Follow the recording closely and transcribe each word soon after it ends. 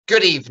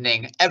Good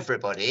evening,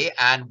 everybody,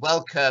 and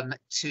welcome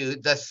to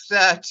the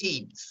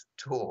 13th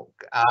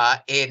talk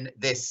in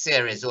this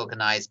series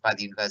organised by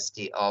the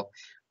University of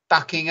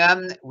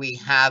Buckingham. We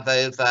have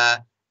over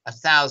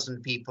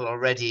 1,000 people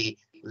already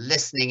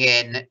listening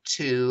in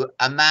to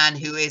a man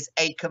who is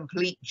a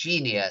complete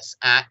genius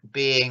at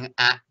being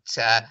at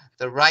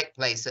the right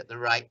place at the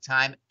right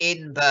time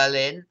in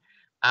Berlin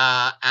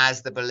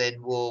as the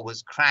Berlin Wall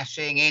was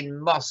crashing, in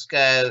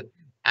Moscow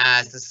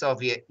as the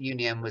Soviet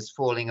Union was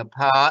falling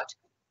apart.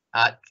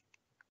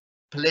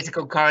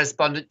 Political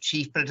correspondent,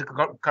 chief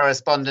political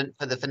correspondent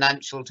for the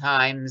Financial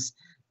Times,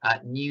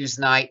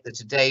 Newsnight, the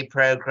Today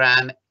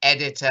programme,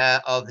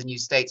 editor of the New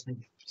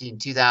Statesman between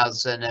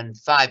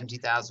 2005 and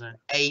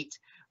 2008,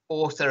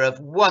 author of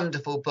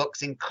wonderful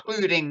books,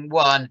 including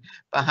one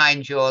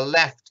behind your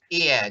left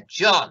ear,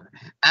 John.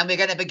 And we're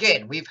going to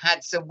begin. We've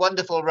had some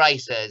wonderful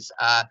writers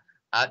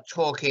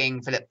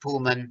talking, Philip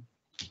Pullman,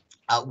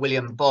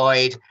 William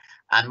Boyd,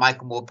 and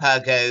Michael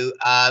Morpurgo,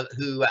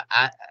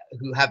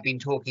 who have been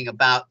talking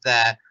about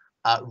their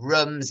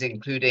rooms,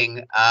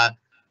 including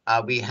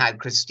we had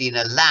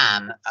Christina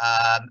Lamb,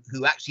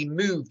 who actually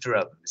moved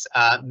rooms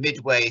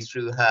midway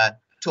through her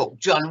talk.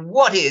 John,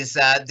 what is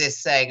this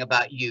saying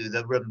about you,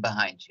 the room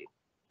behind you?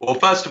 Well,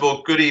 first of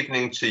all, good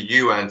evening to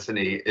you,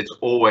 Anthony. It's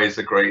always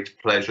a great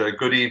pleasure.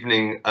 Good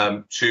evening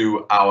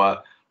to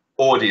our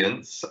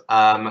audience,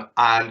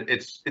 and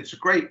it's a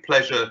great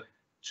pleasure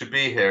to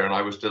be here, and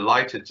I was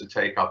delighted to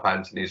take up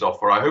Anthony's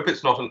offer. I hope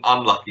it's not an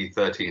unlucky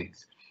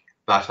 13th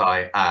that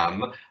I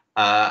am, and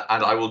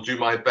I will do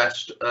my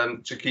best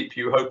to keep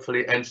you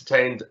hopefully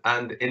entertained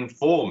and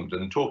informed.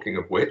 And talking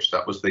of which,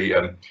 that was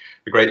the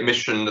great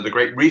mission, the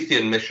great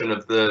Reithian mission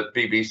of the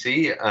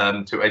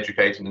BBC, to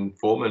educate and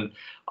inform. And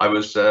I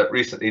was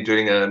recently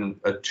doing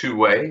a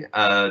two-way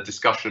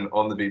discussion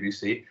on the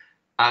BBC,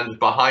 and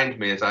behind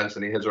me, as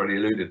Anthony has already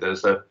alluded,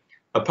 there's a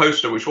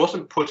poster which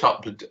wasn't put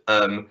up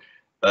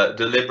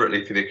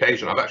deliberately for the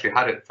occasion. I've actually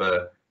had it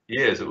for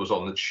years. It was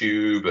on the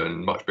Tube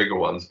and much bigger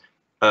ones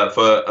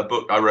for a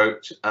book I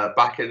wrote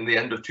back in the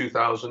end of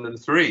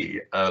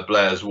 2003,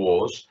 Blair's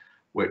Wars,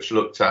 which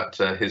looked at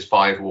his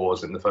 5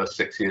 wars in the first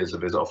 6 years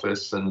of his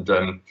office. And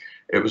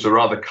it was a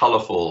rather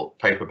colourful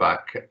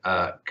paperback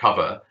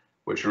cover,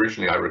 which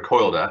originally I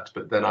recoiled at,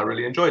 but then I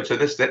really enjoyed. So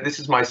this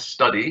is my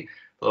study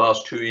for the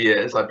last 2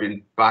 years. I've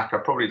been back.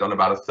 I've probably done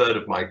about a third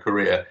of my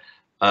career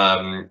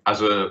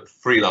as a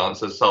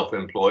freelancer,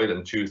 self-employed,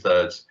 and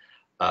 2/3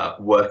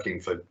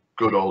 working for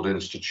good old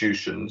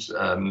institutions.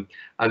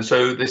 And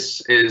so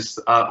this is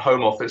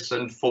home office.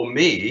 And for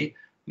me,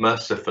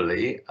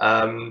 mercifully,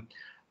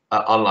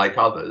 unlike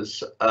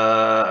others,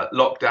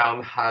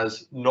 lockdown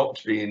has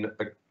not been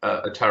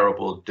a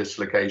terrible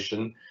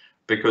dislocation,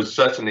 because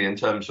certainly in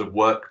terms of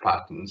work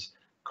patterns,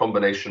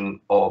 combination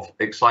of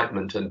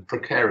excitement and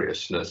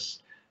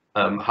precariousness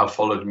have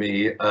followed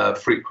me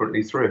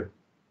frequently through.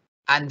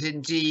 And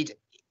indeed,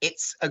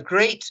 it's a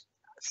great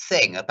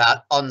thing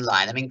about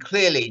online. I mean,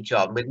 clearly,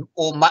 John,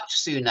 or much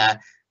sooner,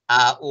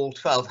 all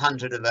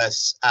 1,200 of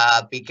us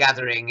be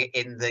gathering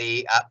in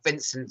the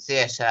Vincent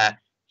Theatre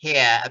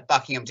here at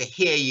Buckingham to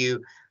hear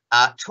you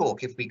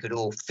talk, if we could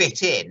all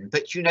fit in.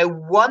 But, you know,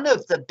 one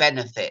of the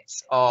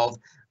benefits of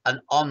an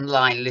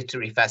online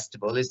literary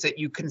festival is that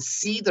you can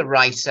see the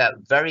writer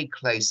very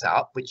close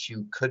up, which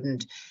you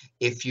couldn't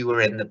if you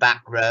were in the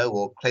back row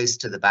or close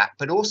to the back,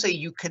 but also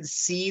you can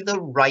see the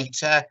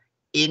writer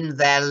in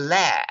their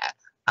lair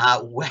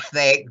where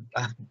they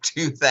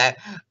do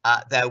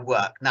their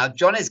work. Now,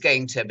 John is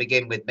going to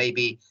begin with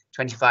maybe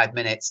 25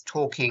 minutes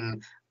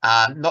talking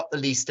not the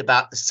least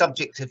about the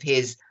subject of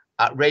his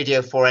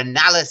Radio 4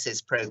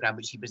 analysis program,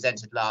 which he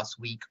presented last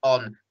week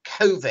on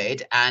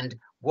COVID, and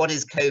what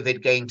is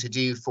COVID going to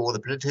do for the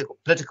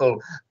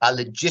political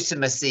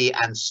legitimacy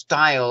and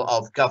style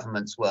of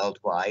governments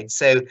worldwide?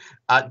 So,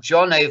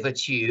 John, over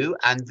to you,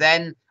 and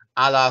then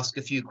I'll ask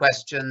a few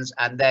questions,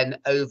 and then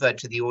over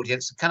to the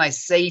audience. Can I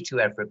say to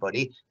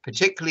everybody,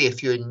 particularly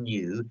if you're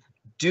new,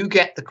 do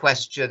get the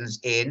questions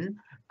in,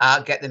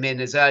 get them in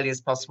as early as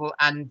possible,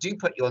 and do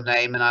put your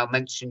name, and I'll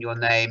mention your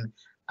name,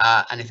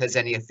 and if there's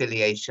any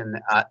affiliation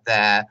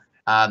there.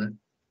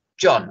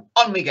 John,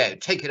 on we go.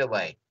 Take it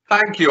away.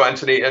 Thank you,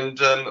 Anthony. And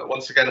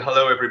once again,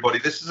 hello, everybody.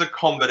 This is a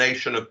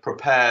combination of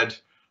prepared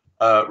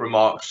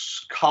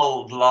remarks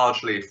culled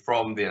largely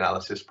from the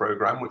analysis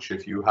program, which,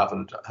 if you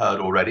haven't heard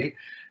already,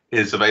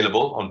 is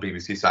available on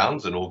BBC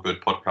Sounds and all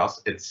good podcasts,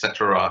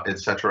 etc.,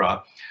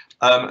 etc.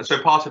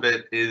 So part of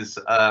it is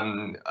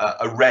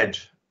a read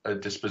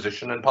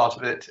disposition, and part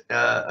of it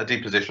a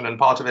deposition, and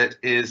part of it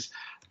is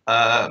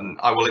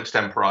I will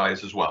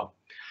extemporize as well.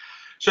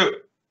 So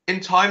in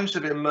times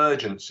of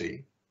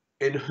emergency,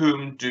 in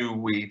whom do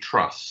we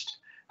trust?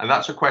 And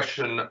that's a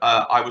question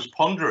I was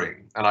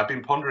pondering, and I've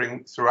been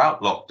pondering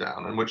throughout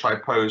lockdown, and which I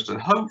posed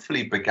and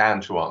hopefully began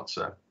to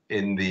answer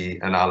in the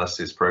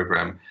analysis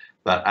program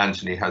that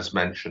Anthony has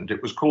mentioned.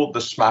 It was called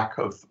The Smack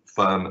of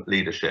Firm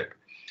Leadership.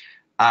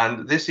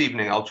 And this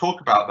evening, I'll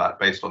talk about that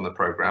based on the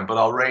program, but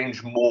I'll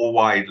range more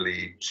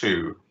widely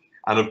to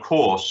And of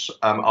course,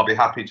 I'll be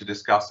happy to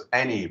discuss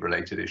any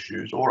related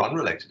issues or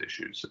unrelated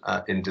issues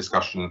in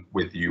discussion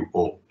with you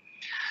all.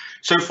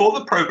 So for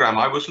the programme,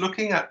 I was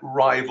looking at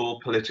rival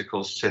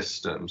political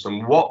systems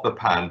and what the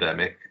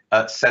pandemic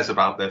says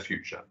about their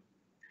future.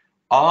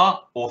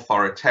 Are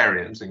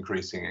authoritarians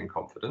increasing in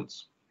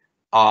confidence?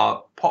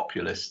 Are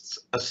populists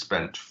a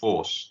spent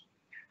force?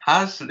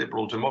 Has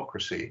liberal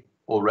democracy,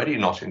 already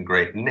not in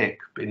great nick,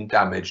 been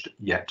damaged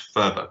yet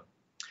further?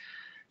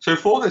 So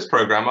for this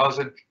programme,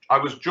 I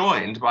was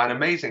joined by an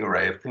amazing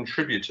array of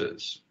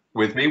contributors.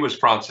 With me was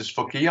Francis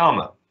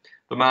Fukuyama,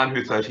 the man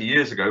who 30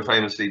 years ago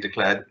famously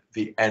declared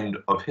the end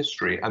of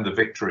history and the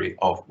victory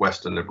of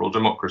Western liberal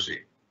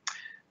democracy.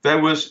 There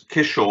was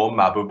Kishore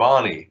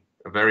Mahbubani,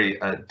 a very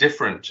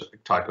different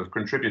type of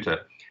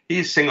contributor.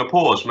 He's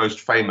Singapore's most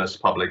famous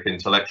public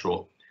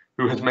intellectual,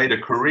 who has made a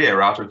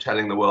career out of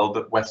telling the world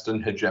that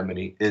Western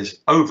hegemony is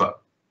over.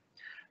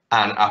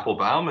 Anne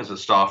Applebaum is a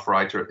staff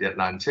writer at The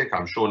Atlantic,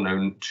 I'm sure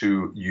known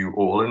to you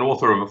all, and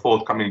author of a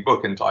forthcoming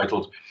book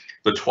entitled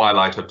The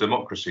Twilight of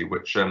Democracy,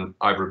 which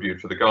I've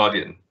reviewed for The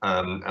Guardian,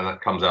 and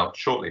that comes out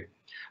shortly.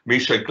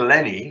 Misha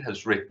Glenny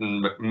has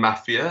written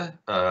Mafia,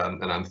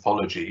 an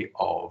anthology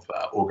of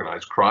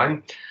organised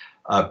crime,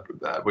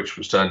 which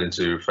was turned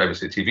into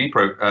famously a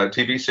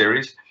TV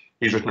series.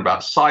 He's written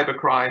about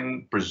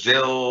cybercrime,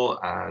 Brazil,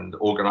 and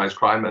organised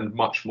crime, and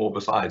much more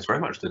besides, very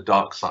much the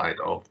dark side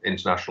of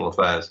international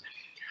affairs.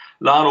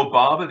 Lionel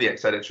Barber, the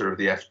ex-editor of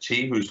the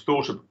FT, who's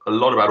thought a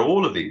lot about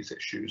all of these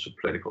issues of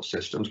political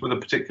systems, with a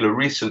particular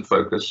recent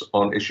focus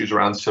on issues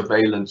around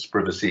surveillance,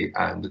 privacy,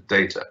 and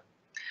data.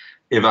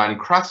 Ivan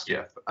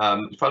Krastyev,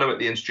 fellow at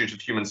the Institute of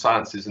Human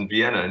Sciences in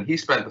Vienna, and he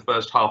spent the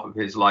first half of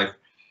his life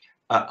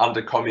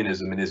under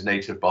communism in his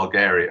native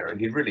Bulgaria, and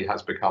he really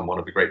has become one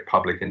of the great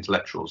public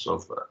intellectuals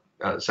of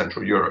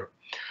Central Europe.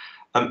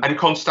 And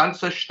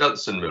Constanze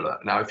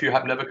Stelzenmüller. Now, if you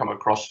have never come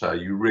across her,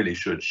 you really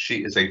should.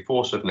 She is a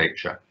force of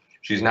nature.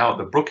 She's now at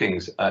the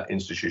Brookings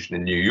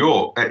Institution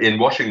in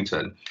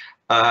Washington,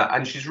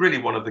 and she's really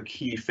one of the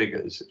key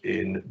figures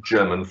in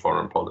German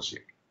foreign policy.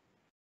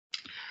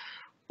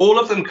 All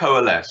of them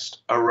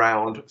coalesced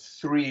around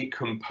three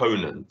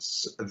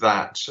components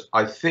that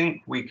I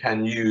think we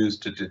can use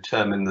to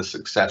determine the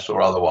success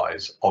or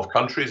otherwise of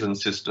countries and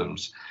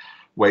systems'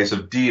 ways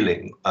of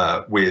dealing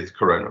with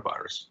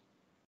coronavirus.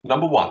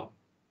 Number one,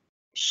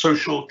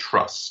 social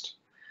trust.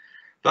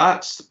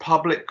 That's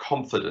public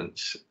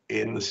confidence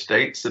in the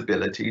state's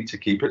ability to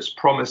keep its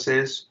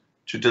promises,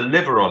 to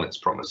deliver on its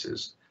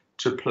promises,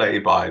 to play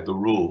by the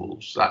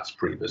rules. That's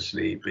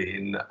previously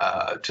been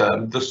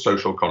termed the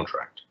social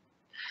contract.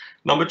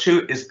 Number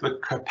two is the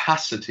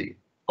capacity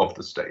of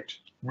the state,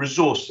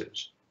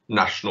 resources,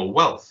 national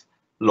wealth,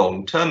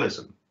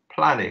 long-termism,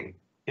 planning,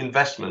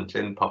 investment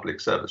in public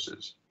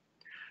services.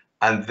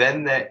 And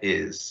then there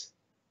is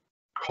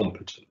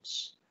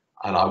competence.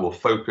 And I will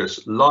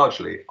focus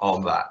largely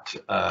on that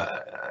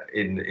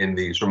in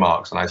these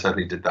remarks, and I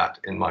certainly did that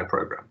in my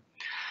program.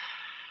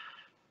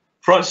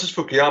 Francis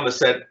Fukuyama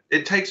said,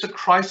 it takes a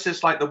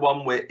crisis like the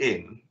one we're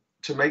in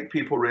to make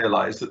people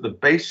realize that the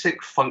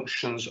basic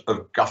functions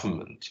of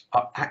government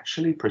are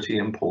actually pretty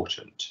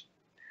important.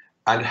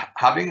 And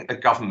having a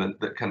government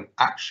that can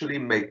actually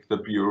make the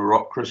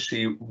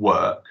bureaucracy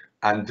work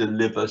and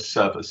deliver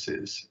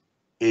services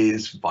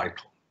is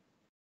vital.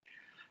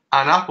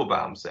 Anne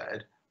Applebaum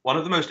said, one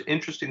of the most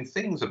interesting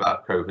things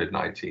about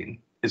COVID-19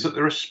 is that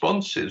the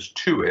responses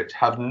to it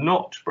have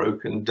not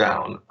broken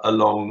down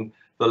along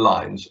the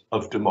lines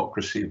of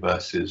democracy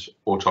versus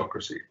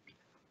autocracy.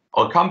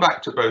 I'll come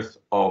back to both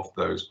of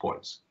those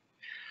points.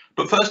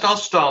 But first, I'll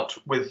start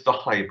with the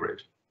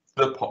hybrid,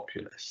 the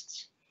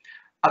populists.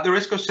 At the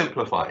risk of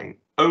simplifying,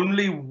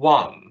 only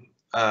one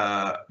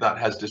that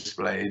has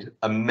displayed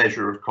a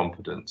measure of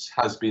competence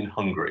has been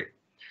Hungary.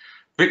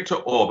 Viktor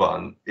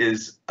Orban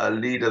is a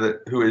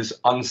leader who is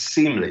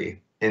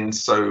unseemly in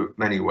so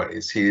many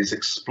ways. He has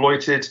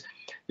exploited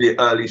the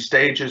early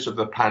stages of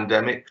the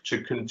pandemic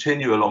to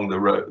continue along the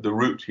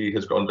route he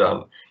has gone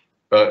down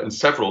in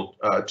several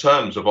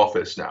terms of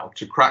office now,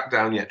 to crack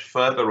down yet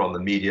further on the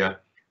media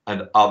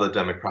and other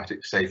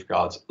democratic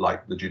safeguards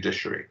like the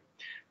judiciary.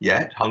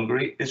 Yet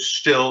Hungary is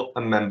still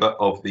a member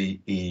of the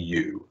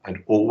EU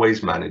and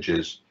always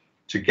manages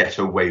to get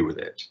away with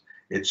it.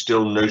 It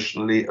still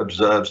notionally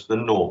observes the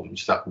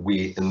norms that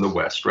we in the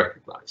West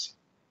recognize.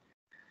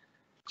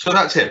 So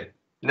that's him.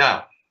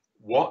 Now,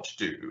 what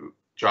do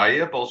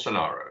Jair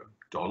Bolsonaro,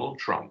 Donald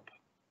Trump,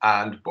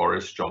 and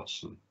Boris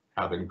Johnson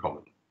have in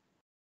common?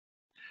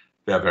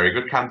 They're very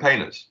good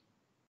campaigners.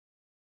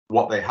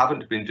 What they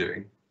haven't been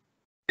doing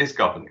is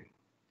governing.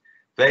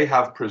 They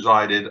have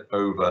presided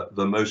over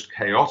the most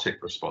chaotic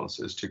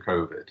responses to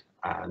COVID,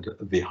 and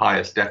the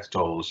highest death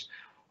tolls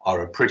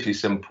are a pretty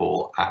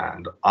simple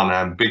and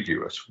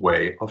unambiguous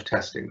way of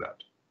testing that.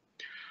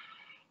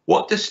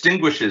 What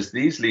distinguishes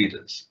these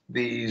leaders,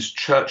 these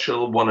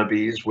Churchill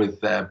wannabes with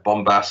their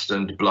bombast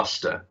and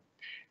bluster,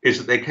 is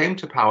that they came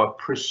to power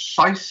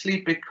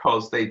precisely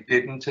because they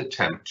didn't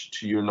attempt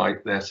to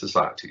unite their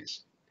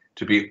societies,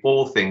 to be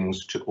all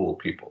things to all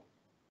people.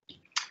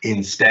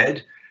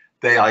 Instead,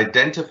 they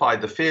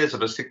identified the fears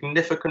of a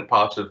significant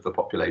part of the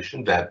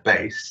population, their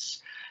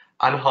base,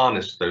 and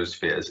harnessed those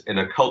fears in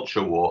a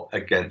culture war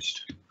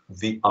against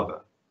the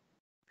other.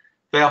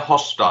 They are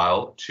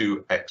hostile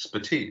to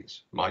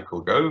expertise.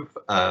 Michael Gove,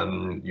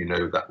 you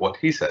know that what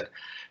he said.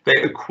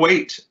 They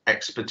equate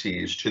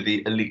expertise to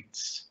the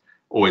elites,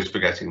 always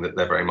forgetting that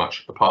they're very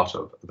much a part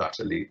of that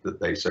elite that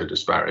they so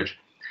disparage.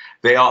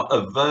 They are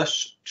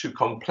averse to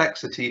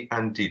complexity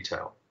and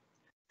detail.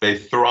 They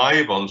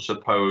thrive on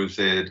supposed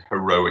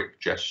heroic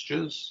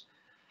gestures,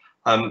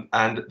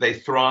 and they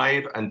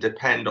thrive and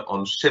depend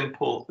on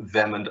simple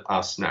them and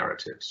us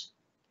narratives.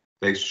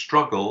 They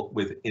struggle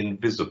with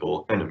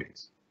invisible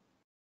enemies.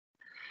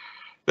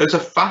 There's a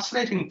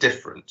fascinating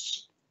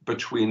difference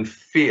between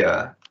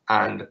fear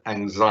and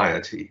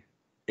anxiety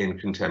in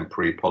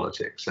contemporary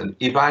politics, and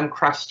Ivan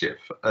Krastev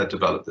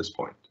developed this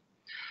point.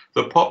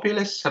 The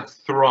populists have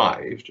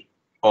thrived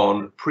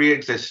on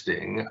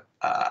pre-existing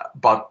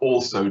but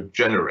also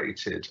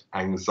generated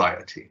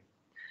anxiety.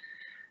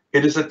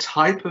 It is a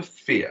type of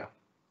fear,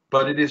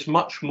 but it is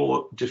much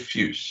more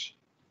diffuse.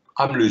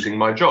 I'm losing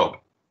my job.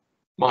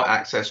 My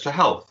access to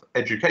health,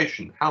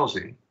 education,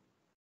 housing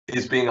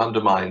is being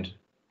undermined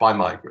by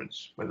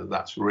migrants, whether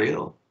that's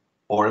real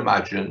or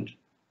imagined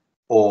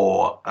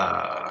or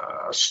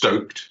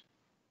stoked,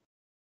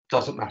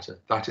 doesn't matter.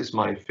 That is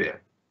my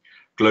fear.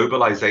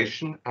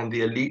 Globalization and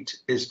the elite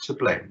is to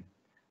blame.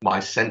 My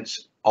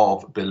sense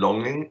of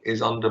belonging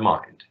is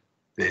undermined.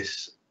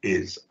 This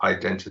is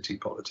identity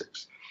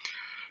politics.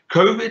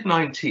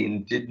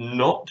 COVID-19 did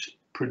not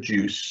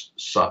produce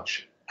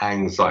such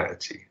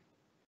anxiety.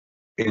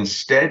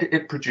 Instead,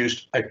 it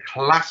produced a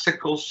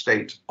classical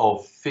state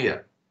of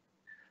fear.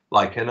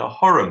 Like in a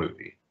horror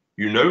movie,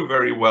 you know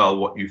very well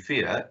what you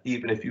fear,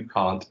 even if you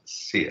can't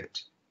see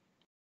it.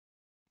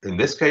 In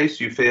this case,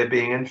 you fear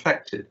being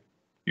infected.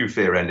 You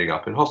fear ending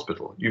up in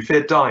hospital. You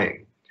fear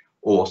dying,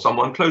 or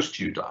someone close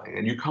to you dying,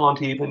 and you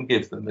can't even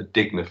give them a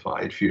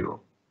dignified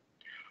funeral.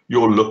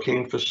 You're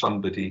looking for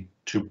somebody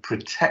to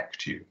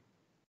protect you.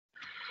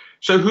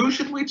 So who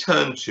should we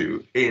turn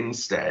to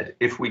instead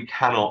if we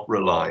cannot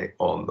rely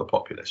on the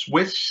populace?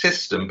 Which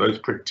system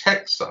both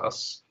protects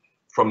us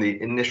from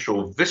the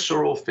initial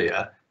visceral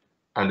fear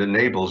and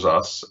enables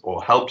us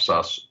or helps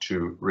us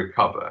to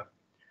recover?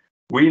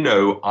 We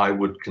know, I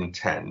would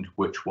contend,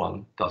 which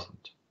one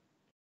doesn't.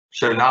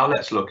 So now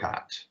let's look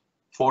at,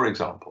 for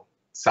example,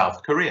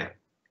 South Korea,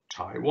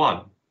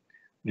 Taiwan,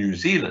 New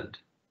Zealand,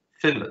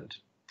 Finland,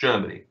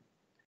 Germany,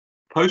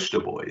 poster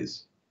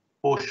boys,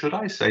 or should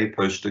I say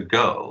poster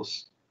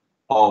girls,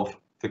 of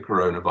the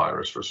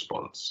coronavirus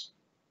response.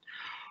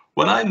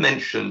 When I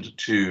mentioned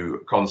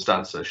to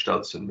Constanze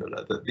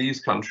Stelzenmüller that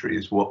these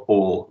countries were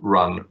all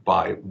run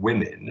by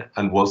women,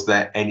 and was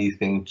there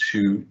anything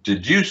to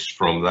deduce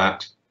from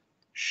that,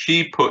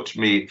 she put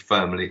me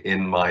firmly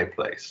in my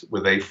place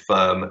with a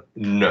firm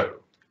no.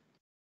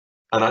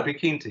 And I'd be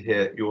keen to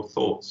hear your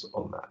thoughts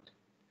on that.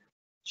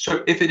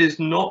 So if it is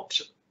not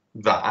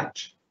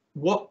that,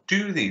 what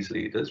do these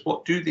leaders,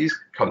 what do these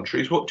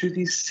countries, what do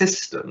these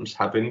systems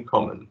have in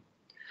common?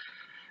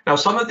 Now,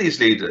 some of these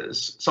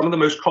leaders, some of the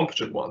most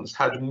competent ones,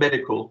 had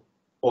medical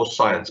or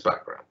science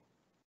background.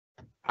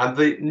 And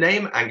the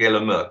name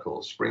Angela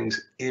Merkel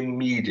springs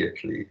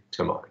immediately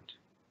to mind.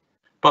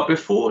 But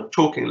before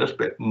talking a little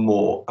bit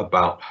more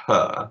about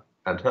her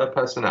and her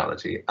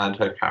personality and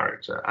her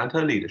character and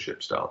her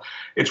leadership style,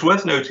 it's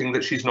worth noting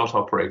that she's not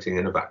operating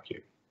in a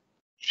vacuum.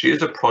 She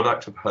is a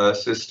product of her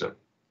system,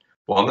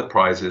 one that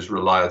prizes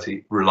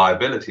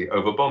reliability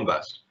over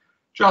bombast,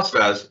 just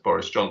as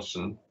Boris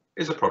Johnson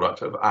is a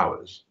product of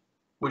ours,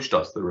 which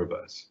does the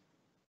reverse.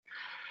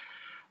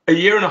 A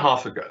year and a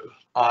half ago,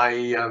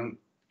 I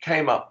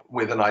came up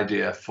with an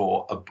idea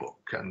for a book,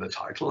 and the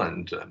title,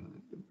 and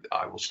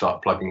I will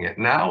start plugging it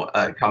now,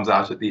 it comes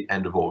out at the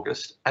end of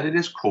August, and it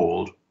is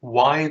called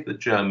Why the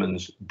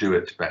Germans Do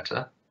It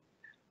Better,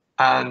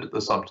 and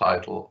the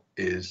subtitle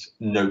is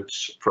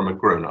Notes from a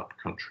Grown-Up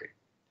Country.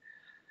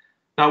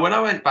 Now, when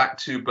I went back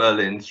to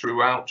Berlin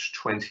throughout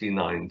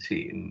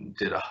 2019,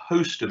 did a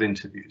host of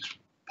interviews,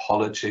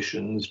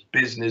 politicians,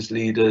 business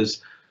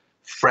leaders,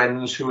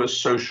 friends who are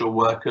social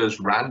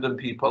workers, random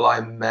people I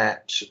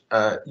met,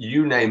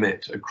 you name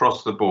it,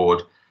 across the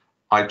board,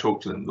 I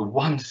talked to them. The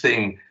one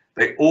thing,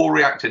 they all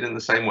reacted in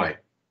the same way.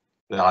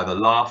 They either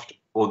laughed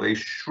or they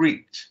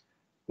shrieked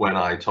when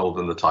I told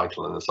them the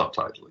title and the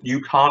subtitle.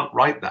 You can't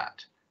write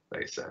that,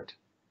 they said.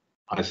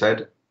 I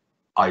said,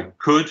 I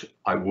could,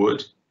 I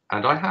would,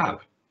 and I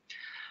have.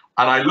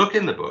 And I look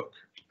in the book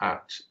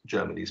at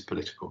Germany's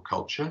political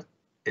culture,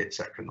 its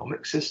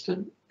economic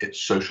system, its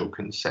social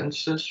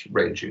consensus,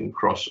 ranging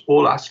across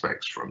all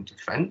aspects from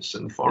defense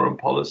and foreign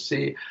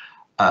policy,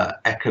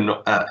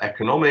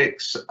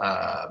 economics,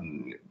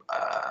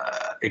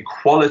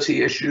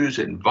 equality issues,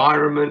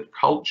 environment,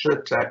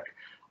 culture, tech.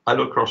 I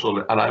look across all,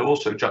 and I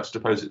also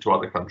juxtapose it to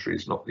other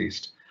countries, not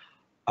least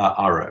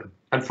our own.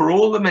 And for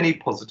all the many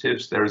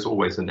positives, there is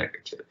always a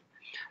negative.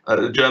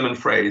 The German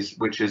phrase,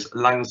 which is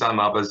langsam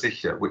aber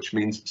sicher, which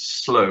means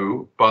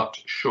slow but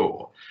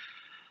sure.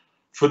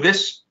 For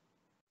this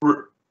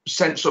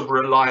sense of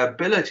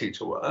reliability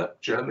to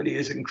work, Germany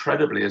is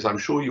incredibly, as I'm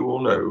sure you all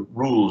know,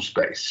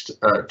 rules-based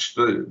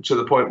to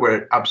the point where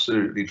it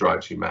absolutely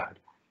drives you mad.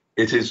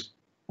 It is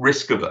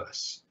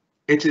risk-averse.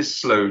 It is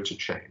slow to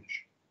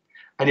change.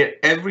 And yet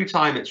every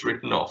time it's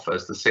written off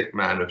as the sick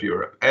man of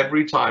Europe,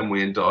 every time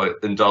we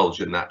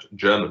indulge in that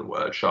German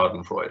word,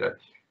 Schadenfreude,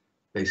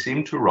 they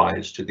seem to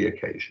rise to the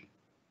occasion.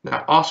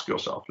 Now ask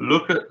yourself,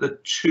 look at the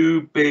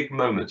two big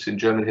moments in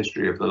German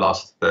history of the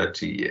last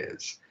 30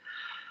 years.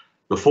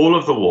 The fall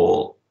of the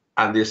wall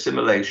and the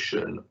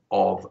assimilation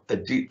of a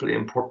deeply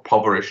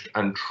impoverished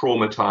and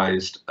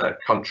traumatized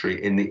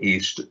country in the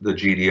East, the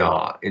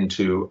GDR,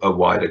 into a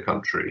wider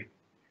country.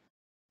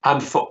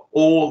 And for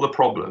all the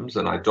problems,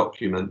 and I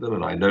document them,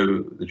 and I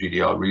know the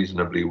GDR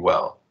reasonably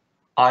well,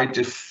 I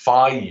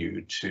defy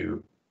you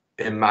to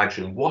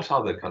imagine what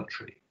other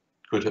country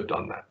could have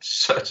done that.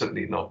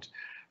 Certainly not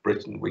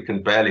Britain. We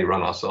can barely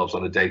run ourselves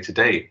on a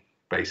day-to-day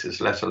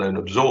basis, let alone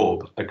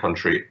absorb a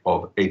country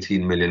of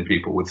 18 million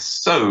people with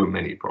so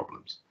many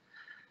problems.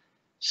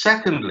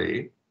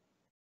 Secondly,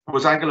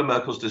 was Angela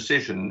Merkel's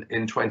decision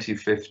in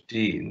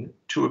 2015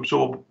 to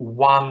absorb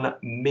 1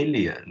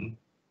 million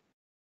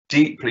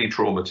deeply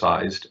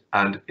traumatized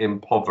and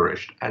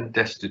impoverished and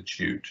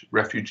destitute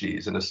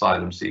refugees and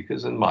asylum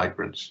seekers and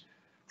migrants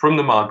from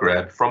the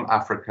Maghreb, from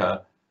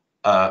Africa,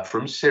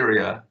 from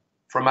Syria,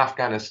 from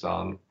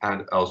Afghanistan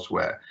and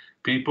elsewhere.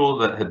 People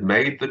that had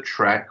made the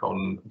trek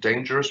on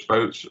dangerous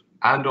boats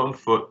and on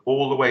foot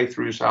all the way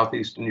through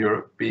southeastern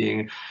Europe,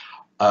 being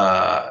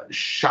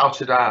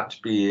shouted at,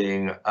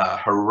 being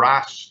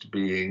harassed,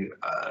 being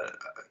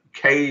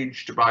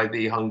caged by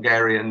the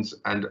Hungarians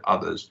and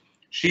others.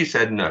 She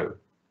said no.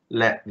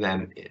 Let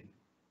them in.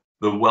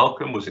 The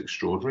welcome was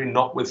extraordinary,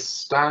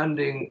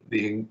 notwithstanding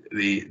the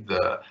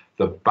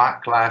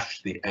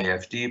backlash, the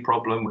AfD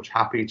problem, which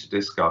happy to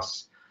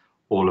discuss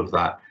all of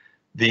that.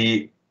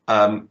 The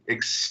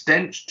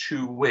extent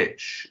to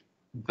which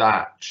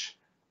that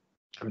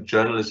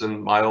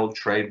journalism, my old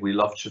trade, we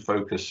love to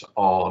focus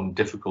on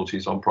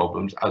difficulties, on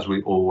problems, as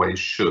we always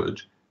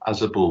should,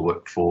 as a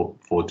bulwark for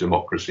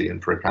democracy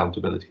and for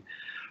accountability.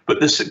 But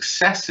the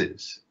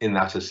successes in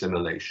that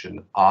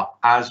assimilation are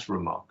as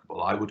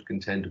remarkable, I would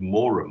contend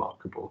more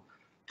remarkable,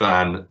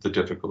 than the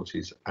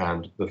difficulties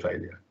and the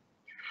failure.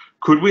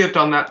 Could we have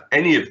done that,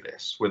 any of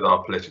this, with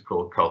our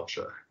political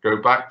culture?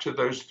 Go back to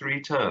those three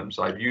terms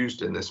I've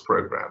used in this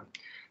program: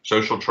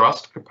 social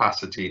trust,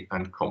 capacity,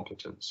 and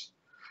competence.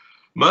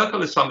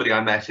 Merkel is somebody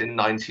I met in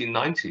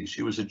 1990.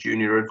 She was a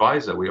junior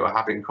advisor. We were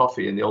having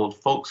coffee in the old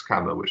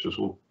Volkskammer, which was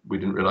all, we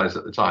didn't realize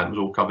at the time, was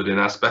all covered in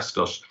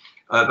asbestos.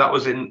 That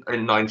was in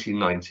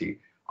 1990.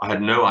 I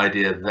had no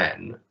idea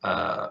then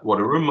what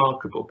a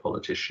remarkable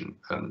politician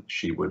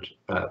she would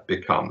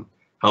become.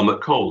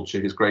 Helmut Kohl,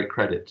 to his great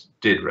credit,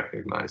 did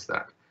recognize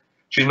that.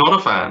 She's not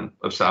a fan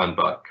of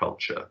soundbite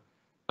culture,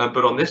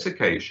 but on this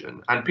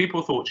occasion, and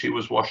people thought she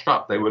was washed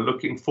up, they were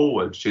looking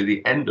forward to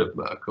the end of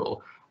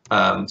Merkel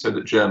so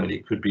that Germany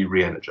could be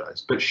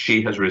re-energized. But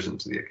she has risen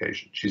to the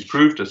occasion. She's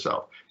proved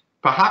herself,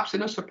 perhaps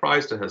in a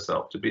surprise to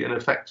herself, to be an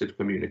effective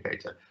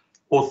communicator.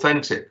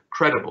 Authentic,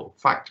 credible,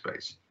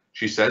 fact-based.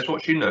 She says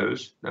what she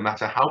knows, no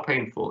matter how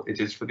painful it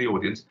is for the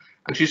audience,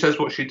 and she says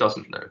what she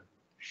doesn't know.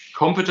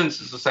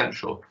 Competence is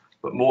essential,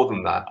 but more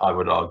than that, I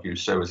would argue,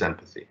 so is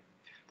empathy.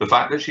 The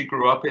fact that she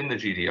grew up in the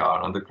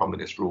GDR under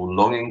communist rule,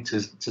 longing to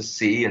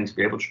see and to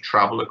be able to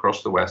travel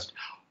across the West,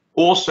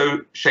 also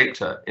shaped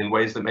her in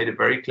ways that made it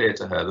very clear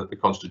to her that the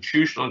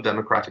constitutional and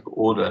democratic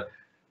order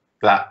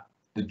that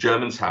the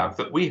Germans have,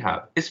 that we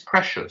have, is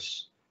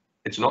precious.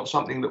 It's not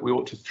something that we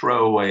ought to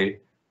throw away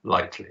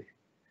lightly.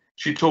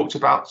 She talked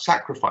about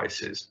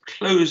sacrifices,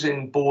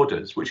 closing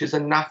borders, which is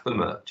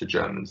anathema to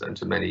Germans and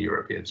to many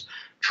Europeans.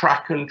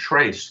 Track and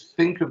trace.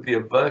 Think of the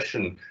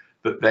aversion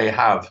that they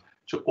have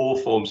to all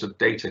forms of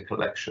data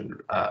collection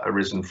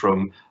arisen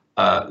from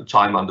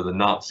time under the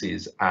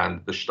Nazis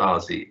and the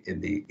Stasi in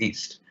the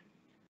East.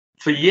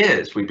 For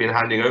years, we've been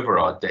handing over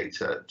our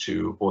data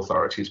to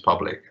authorities,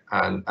 public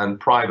and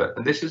private.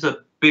 And this is a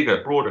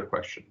bigger, broader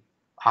question.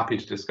 Happy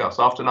to discuss.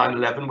 After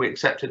 9/11, we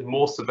accepted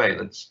more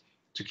surveillance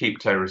to keep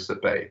terrorists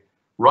at bay.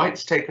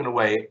 Rights taken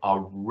away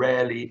are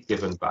rarely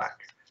given back.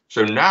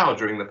 So now,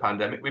 during the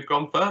pandemic, we've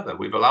gone further.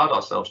 We've allowed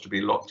ourselves to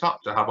be locked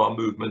up, to have our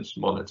movements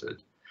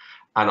monitored.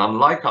 And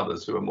unlike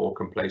others who are more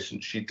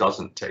complacent, she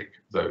doesn't take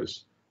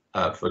those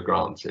for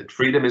granted.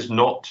 Freedom is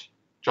not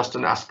just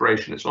an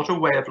aspiration. It's not a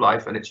way of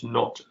life, and it's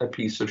not a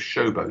piece of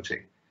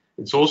showboating.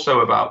 It's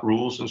also about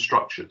rules and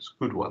structures,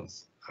 good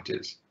ones, that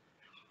is.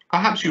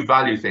 Perhaps you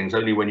value things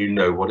only when you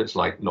know what it's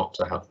like not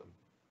to have them.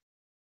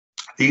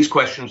 These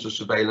questions of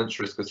surveillance,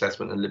 risk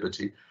assessment, and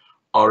liberty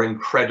are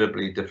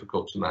incredibly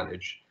difficult to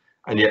manage,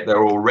 and yet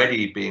they're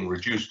already being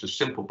reduced to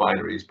simple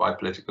binaries by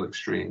political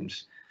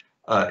extremes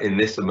in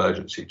this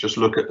emergency. Just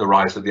look at the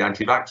rise of the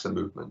anti-vaxxer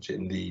movement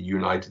in the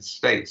United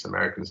States,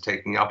 Americans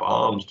taking up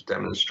arms to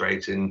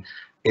demonstrate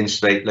in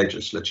state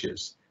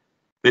legislatures.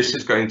 This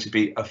is going to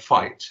be a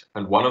fight,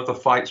 and one of the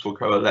fights will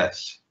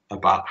coalesce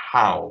about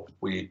how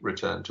we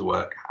return to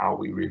work, how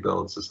we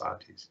rebuild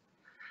societies.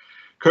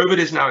 COVID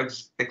is now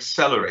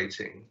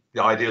accelerating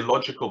the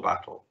ideological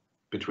battle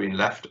between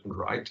left and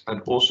right,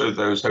 and also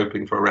those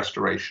hoping for a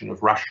restoration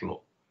of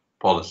rational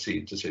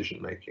policy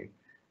decision-making.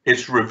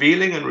 It's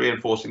revealing and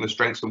reinforcing the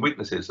strengths and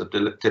weaknesses of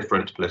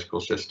different political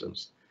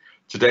systems.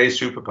 Today's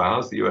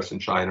superpowers, the US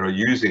and China, are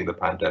using the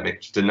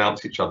pandemic to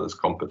denounce each other's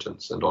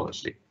competence and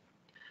honesty.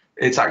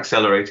 It's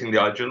accelerating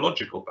the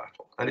ideological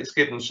battle, and it's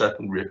given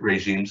certain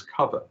regimes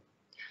cover.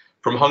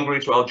 From Hungary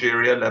to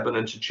Algeria,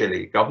 Lebanon to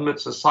Chile,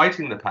 governments are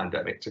citing the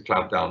pandemic to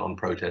clamp down on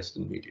protest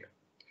and media.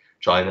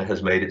 China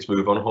has made its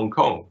move on Hong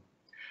Kong.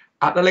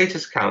 At the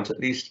latest count, at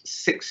least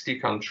 60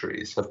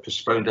 countries have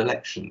postponed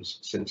elections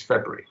since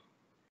February.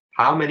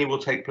 How many will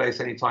take place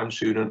anytime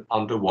soon and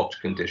under what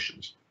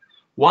conditions?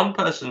 One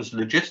person's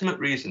legitimate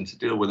reason to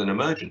deal with an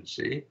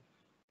emergency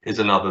is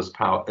another's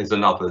power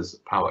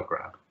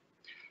grab.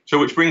 So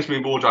which brings me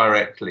more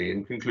directly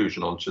in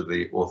conclusion onto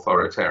the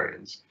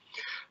authoritarians.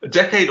 A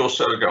decade or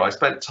so ago, I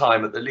spent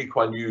time at the Lee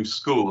Kuan Yew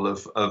School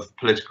of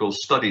Political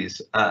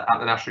Studies at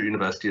the National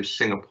University of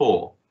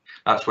Singapore.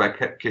 That's where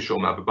Kishore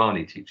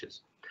Mahbubani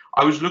teaches.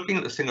 I was looking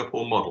at the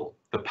Singapore model,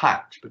 the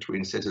pact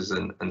between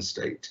citizen and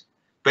state.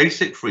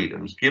 Basic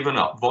freedoms given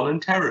up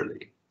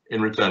voluntarily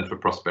in return for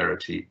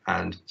prosperity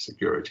and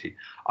security.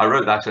 I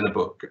wrote that in a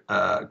book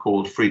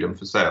called Freedom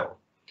for Sale.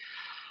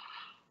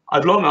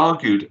 I've long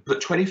argued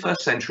that 21st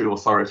century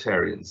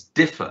authoritarians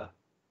differ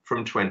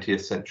from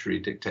 20th century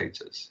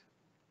dictators.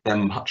 They're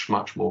much,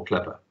 much more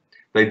clever.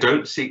 They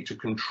don't seek to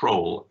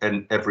control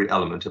every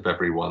element of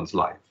everyone's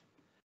life.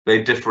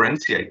 They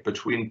differentiate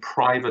between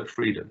private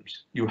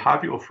freedoms. You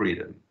have your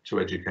freedom to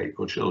educate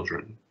your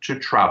children, to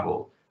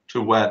travel,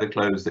 to wear the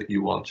clothes that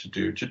you want to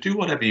do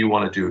whatever you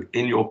want to do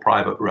in your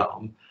private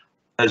realm,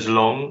 as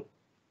long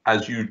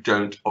as you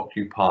don't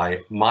occupy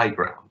my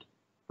ground,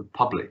 the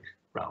public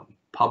realm.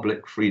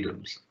 Public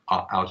freedoms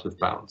are out of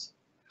bounds.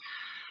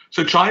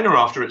 So China,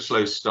 after its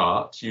slow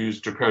start,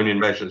 used draconian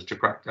measures to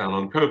crack down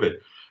on COVID.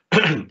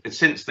 It's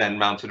since then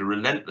mounted a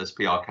relentless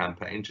PR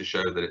campaign to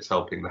show that it's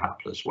helping the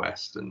hapless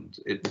West, and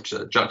it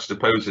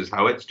juxtaposes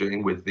how it's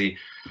doing with the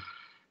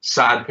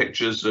sad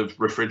pictures of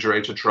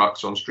refrigerator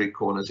trucks on street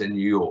corners in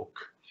New York.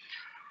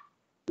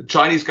 The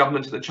Chinese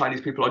government and the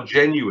Chinese people are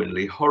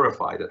genuinely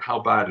horrified at how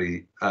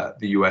badly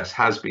the US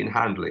has been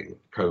handling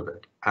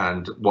COVID,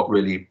 and what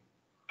really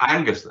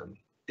angers them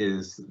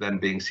is them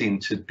being seen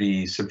to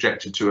be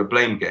subjected to a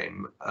blame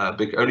game,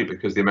 only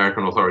because the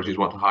American authorities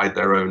want to hide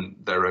their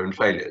own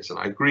failures, and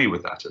I agree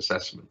with that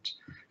assessment.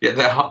 Yet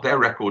their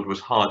record was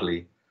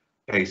hardly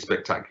a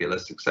spectacular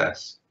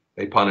success.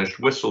 They punished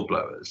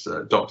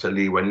whistleblowers. Dr.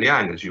 Li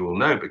Wenliang, as you all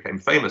know, became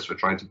famous for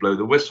trying to blow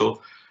the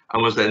whistle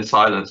and was then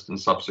silenced and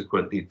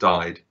subsequently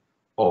died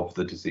of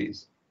the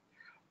disease.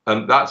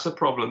 That's a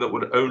problem that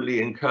would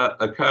only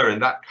occur in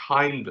that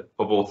kind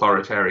of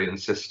authoritarian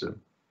system,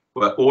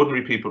 where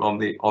ordinary people on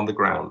the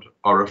ground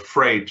are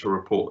afraid to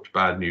report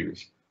bad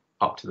news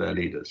up to their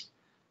leaders.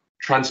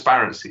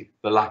 Transparency,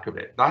 the lack of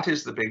it, that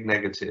is the big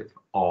negative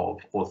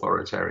of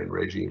authoritarian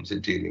regimes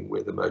in dealing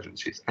with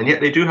emergencies. And yet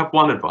they do have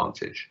one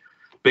advantage,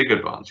 big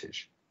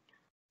advantage.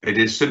 It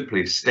is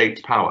simply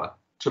state power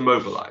to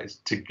mobilize,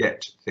 to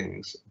get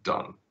things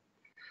done.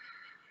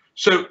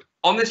 So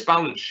on this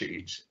balance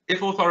sheet,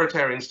 if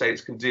authoritarian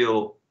states can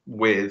deal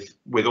with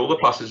all the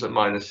pluses and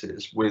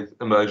minuses, with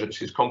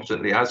emergencies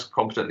competently, as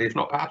competently, if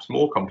not perhaps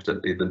more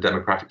competently than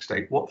democratic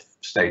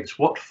states,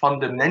 what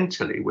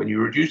fundamentally, when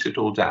you reduce it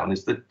all down,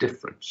 is the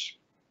difference?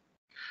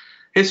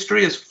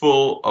 History is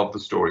full of the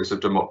stories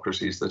of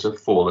democracies that have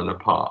fallen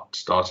apart,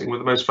 starting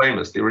with the most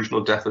famous, the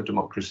original death of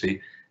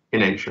democracy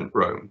in ancient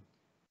Rome,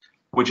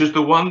 which is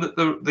the one that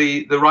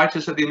the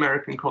writers of the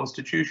American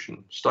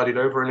Constitution studied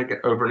over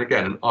and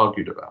again and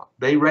argued about.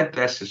 They read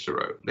their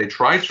Cicero. They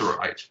tried to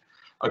write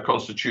a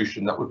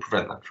constitution that would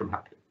prevent that from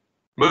happening.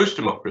 Most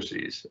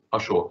democracies are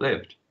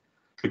short-lived.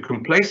 The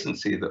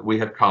complacency that we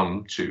have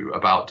come to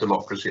about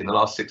democracy in the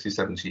last 60,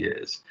 70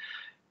 years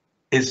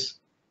is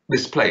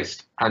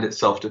misplaced, and it's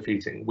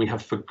self-defeating. We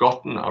have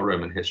forgotten our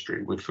Roman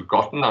history. We've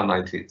forgotten our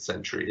 19th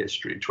century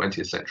history,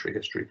 20th century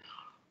history,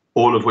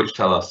 all of which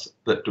tell us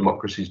that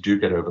democracies do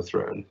get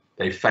overthrown.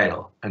 They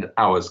fail, and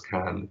ours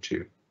can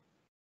too.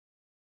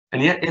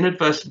 And yet in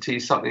adversity,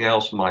 something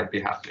else might be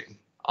happening.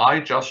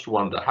 I just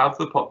wonder, have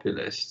the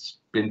populists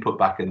been put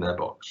back in their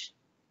box?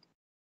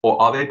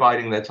 Or are they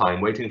biding their time,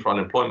 waiting for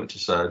unemployment to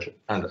surge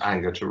and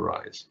anger to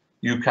rise?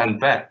 You can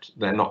bet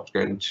they're not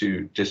going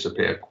to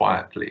disappear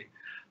quietly.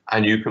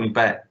 And you can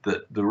bet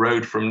that the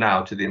road from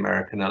now to the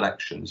American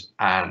elections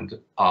and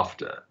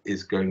after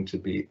is going to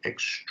be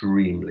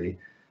extremely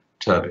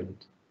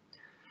turbulent.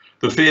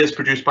 The fears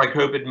produced by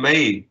COVID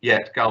may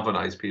yet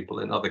galvanize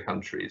people in other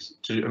countries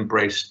to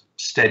embrace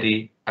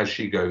steady as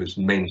she goes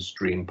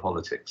mainstream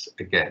politics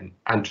again,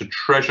 and to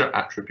treasure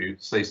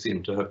attributes they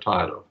seem to have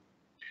tired of.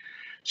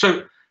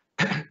 So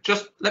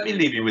just let me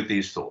leave you with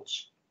these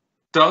thoughts.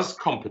 Does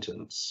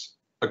competence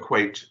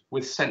equate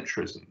with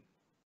centrism,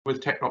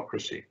 with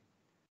technocracy?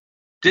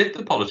 Did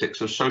the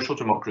politics of social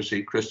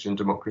democracy, Christian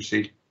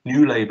democracy,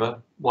 New Labour,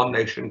 One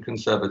Nation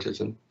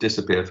conservatism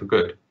disappear for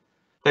good?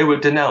 They were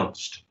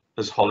denounced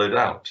as hollowed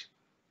out,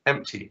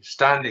 empty,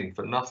 standing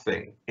for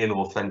nothing,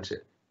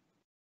 inauthentic.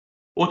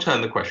 Or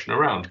turn the question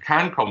around.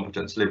 Can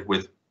competence live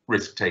with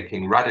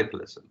risk-taking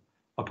radicalism,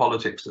 a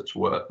politics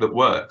that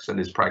works and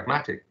is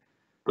pragmatic,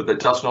 but that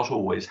does not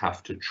always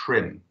have to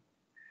trim?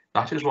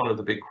 That is one of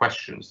the big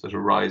questions that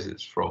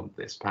arises from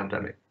this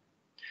pandemic.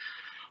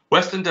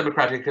 Western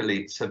democratic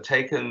elites have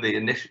taken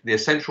the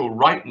essential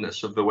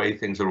rightness of the way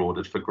things are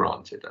ordered for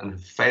granted and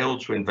have failed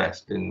to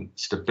invest in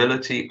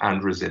stability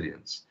and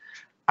resilience.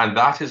 And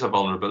that is a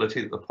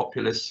vulnerability that the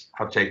populists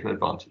have taken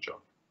advantage of.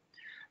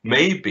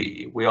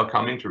 Maybe we are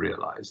coming to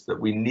realize that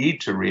we need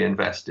to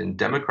reinvest in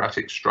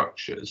democratic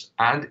structures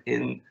and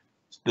in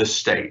the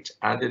state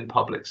and in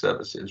public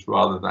services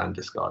rather than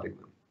discarding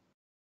them.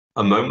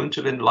 A moment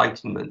of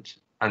enlightenment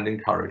and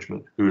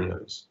encouragement, who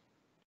knows?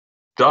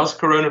 Does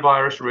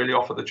coronavirus really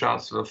offer the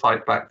chance of a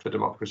fight back for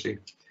democracy?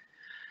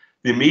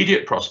 The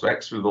immediate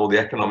prospects, with all the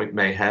economic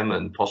mayhem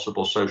and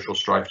possible social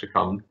strife to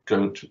come,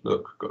 don't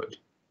look good.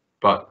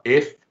 But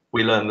if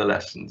we learn the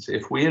lessons,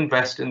 if we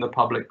invest in the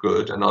public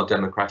good and our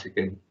democratic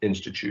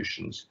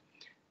institutions,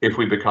 if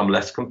we become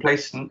less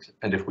complacent,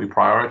 and if we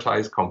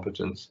prioritize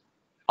competence,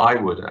 I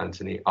would,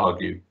 Anthony,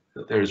 argue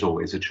that there is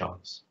always a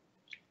chance.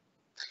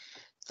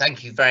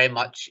 Thank you very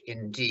much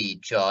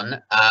indeed,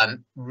 John.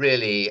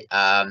 Really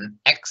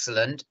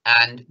excellent.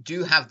 And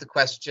do have the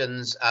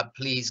questions,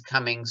 please,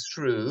 coming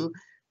through.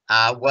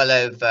 Well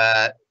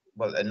over,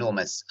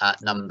 enormous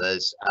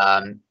numbers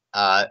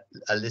are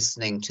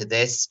listening to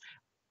this.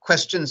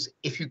 Questions,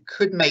 if you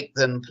could make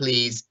them,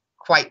 please,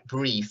 quite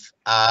brief,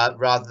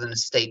 rather than a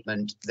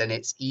statement, then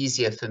it's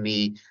easier for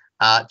me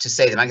to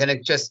say them. I'm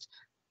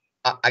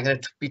going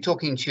to be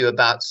talking to you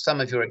about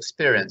some of your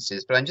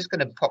experiences, but I'm just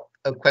going to pop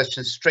a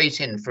question straight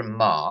in from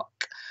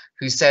Mark,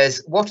 who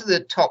says, what are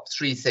the top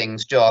 3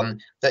 things, John,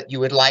 that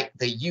you would like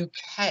the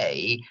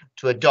UK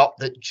to adopt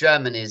that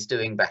Germany is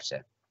doing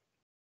better?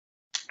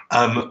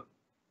 In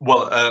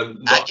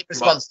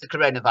response to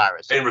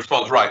coronavirus. In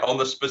response, right. On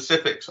the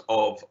specifics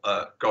of,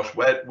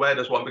 where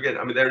does one begin?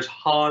 I mean, there is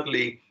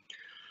hardly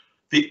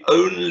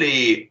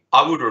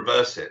I would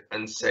reverse it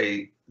and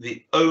say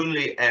the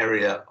only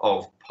area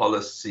of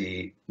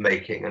policy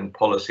making and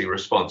policy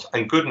response,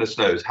 and goodness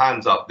knows,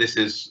 hands up, this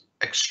is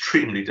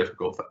extremely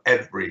difficult for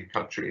every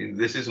country.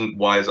 This isn't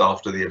wise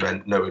after the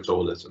event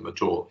know-it-allism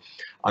at all.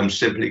 I'm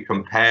simply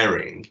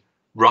comparing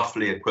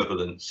roughly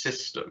equivalent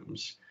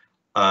systems,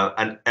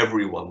 and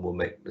everyone will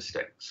make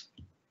mistakes.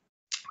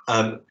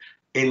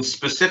 In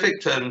specific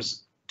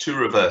terms, to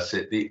reverse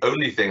it, the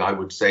only thing I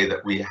would say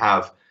that we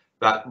have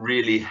that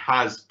really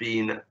has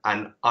been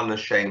an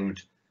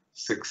unashamed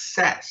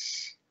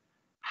success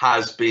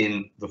has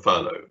been the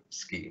furlough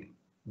scheme,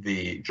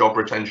 the job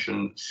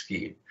retention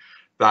scheme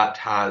that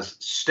has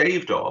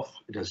staved off,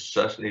 it has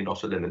certainly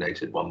not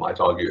eliminated, one might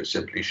argue it's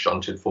simply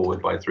shunted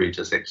forward by 3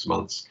 to 6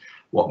 months,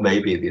 what may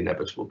be the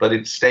inevitable, but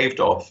it staved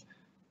off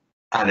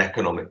an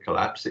economic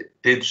collapse. It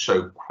did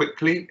so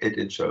quickly, it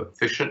did so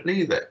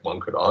efficiently that one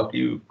could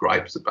argue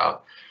gripes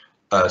about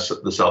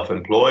the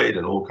self-employed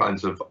and all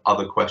kinds of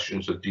other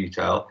questions of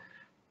detail.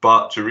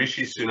 But to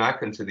Rishi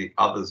Sunak and to the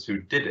others who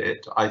did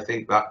it, I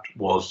think that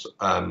was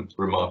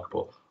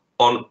remarkable.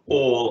 On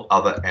all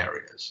other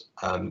areas,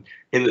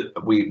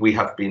 we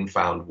have been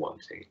found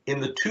wanting. In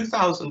the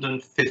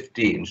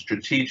 2015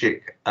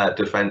 Strategic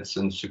Defence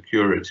and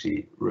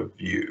Security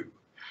Review,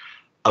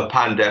 a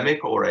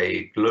pandemic or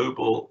a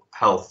global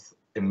health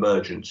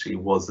emergency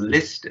was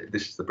listed,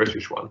 this is the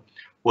British one,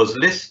 was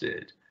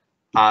listed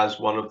as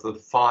one of the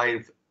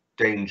 5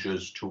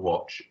 dangers to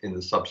watch in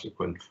the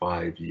subsequent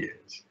 5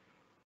 years.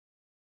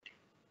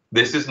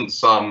 This isn't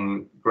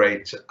some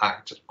great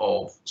act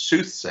of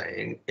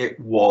soothsaying. It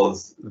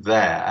was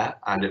there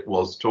and it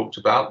was talked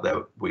about.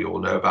 We all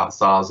know about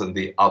SARS and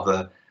the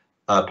other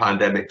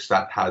pandemics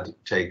that had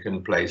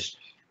taken place.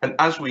 And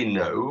as we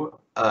know,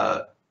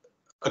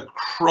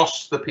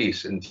 across the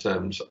piece in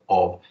terms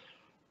of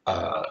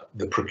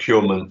the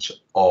procurement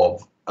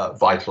of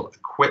vital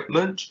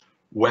equipment,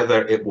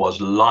 whether it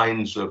was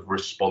lines of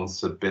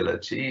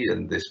responsibility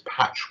and this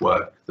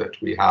patchwork that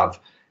we have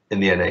in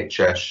the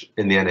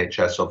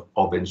NHS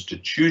of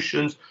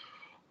institutions,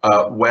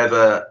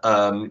 whether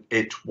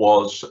it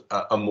was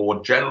a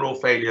more general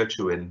failure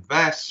to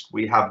invest.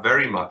 We have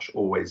very much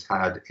always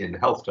had, in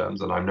health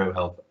terms, and I'm no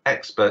health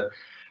expert,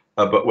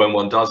 but when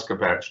one does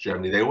compare it to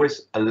Germany, they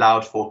always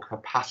allowed for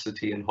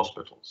capacity in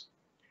hospitals.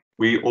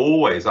 We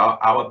always,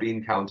 our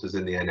bean counters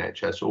in the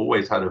NHS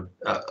always had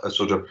a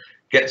sort of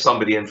get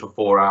somebody in for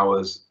 4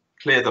 hours,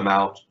 clear them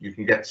out, you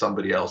can get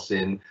somebody else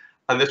in.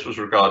 And this was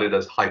regarded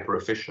as hyper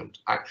efficient.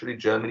 Actually,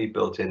 Germany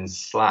built in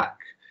slack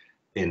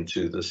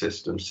into the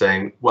system,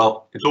 saying,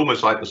 well, it's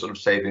almost like the sort of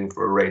saving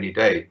for a rainy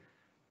day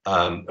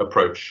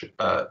approach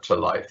to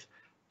life.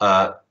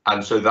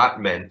 And so that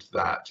meant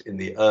that in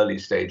the early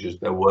stages,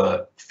 there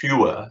were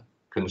fewer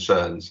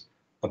concerns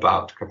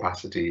about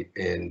capacity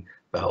in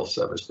the health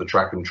service. The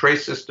track and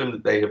trace system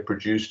that they have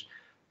produced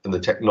and the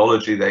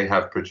technology they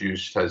have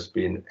produced has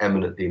been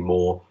eminently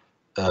more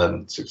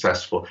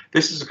successful.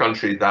 This is a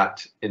country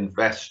that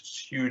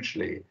invests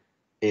hugely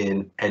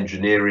in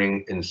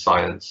engineering, in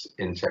science,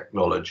 in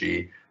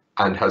technology,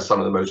 and has some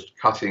of the most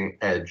cutting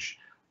edge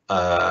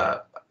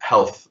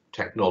health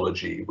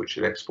technology which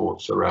it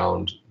exports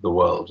around the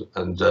world.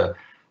 And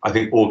I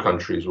think all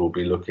countries will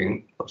be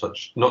looking,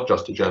 not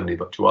just to Germany,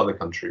 but to other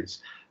countries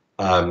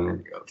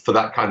for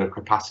that kind of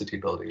capacity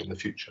building in the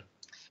future.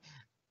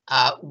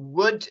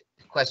 Would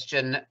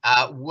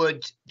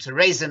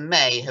Theresa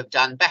May have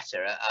done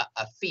better,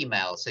 a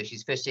female, so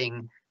she's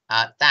fitting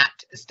that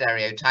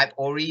stereotype,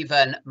 or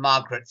even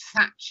Margaret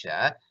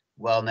Thatcher,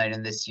 well known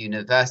in this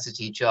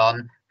university,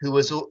 John, who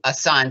was a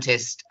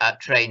scientist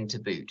trained to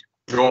boot?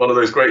 One of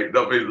those great,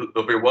 that'll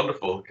be a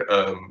wonderful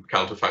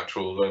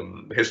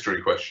counterfactual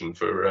history question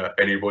for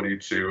anybody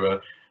to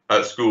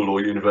at school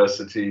or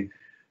university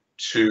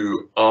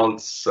to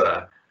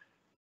answer.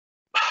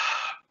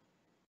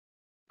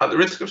 At the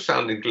risk of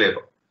sounding glib,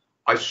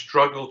 I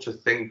struggle to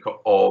think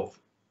of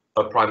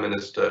a prime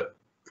minister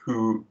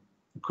who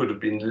could have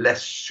been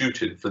less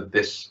suited for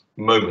this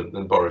moment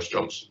than Boris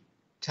Johnson.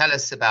 Tell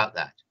us about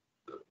that.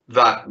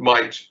 That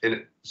might,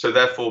 so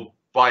therefore,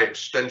 by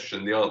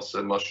extension, the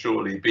answer must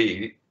surely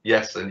be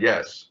yes and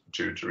yes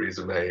to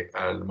Theresa May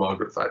and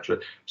Margaret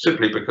Thatcher,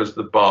 simply because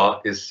the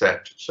bar is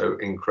set so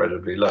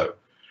incredibly low.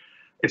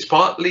 It's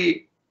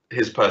partly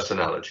his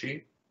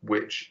personality,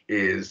 which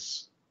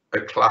is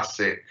a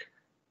classic,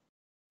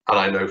 and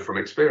I know from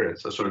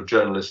experience, a sort of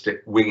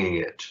journalistic winging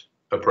it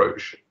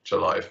approach to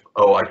life.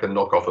 Oh, I can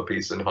knock off a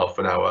piece in half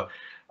an hour,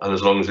 and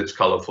as long as it's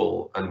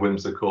colourful and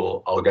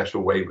whimsical, I'll get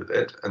away with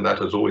it. And that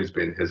has always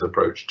been his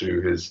approach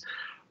to his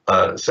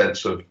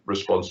sense of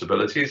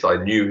responsibilities. I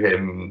knew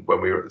him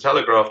when we were at the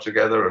Telegraph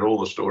together, and all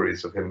the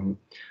stories of him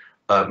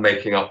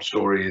making up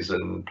stories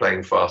and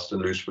playing fast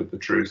and loose with the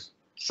truth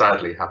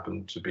sadly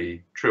happened to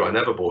be true. I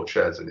never bought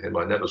shares in him.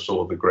 I never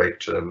saw the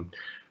great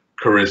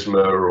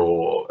charisma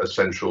or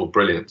essential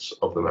brilliance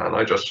of the man.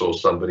 I just saw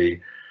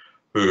somebody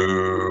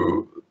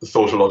who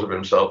thought a lot of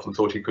himself and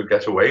thought he could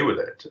get away with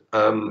it.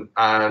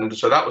 And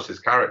so that was his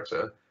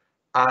character.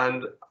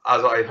 And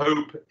as I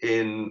hope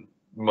in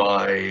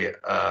my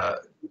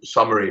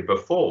summary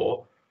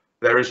before,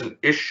 there is an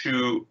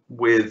issue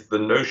with the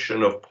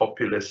notion of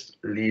populist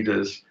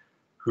leaders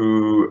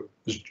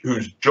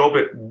whose job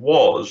it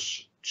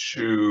was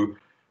to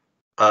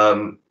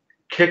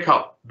kick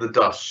up the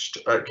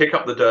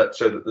dirt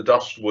so that the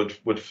dust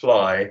would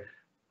fly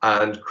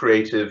and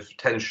creative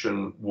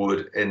tension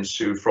would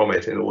ensue from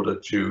it in order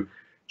to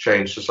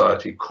change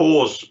society,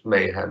 cause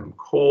mayhem,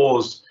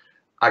 cause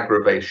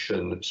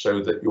aggravation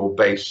so that your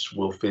base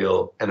will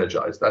feel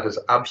energized. That has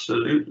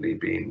absolutely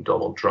been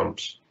Donald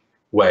Trump's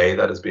way,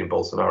 that has been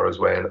Bolsonaro's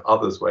way and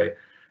others' way,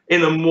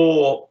 in a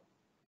more,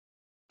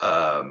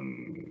 how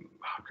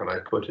can I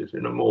put it,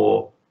 in a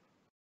more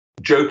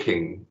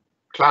joking,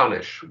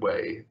 clownish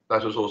way.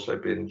 That has also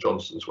been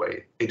Johnson's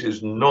way. It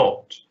is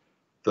not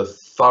the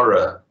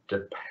thorough,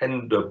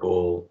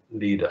 dependable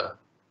leader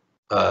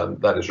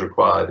that is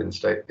required in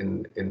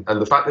and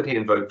the fact that he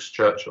invokes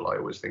Churchill, I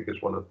always think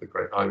is one of the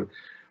great.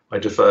 I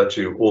defer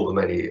to all the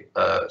many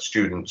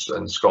students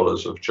and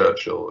scholars of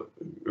Churchill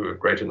who have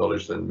greater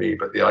knowledge than me,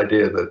 but the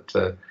idea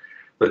that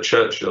that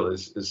Churchill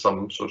is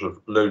some sort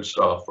of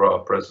lodestar for our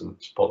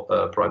present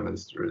prime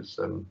minister is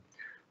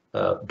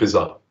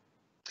bizarre.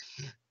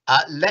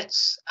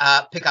 Let's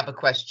pick up a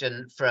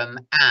question from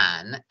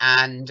Anne,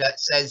 and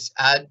says,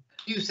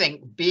 do you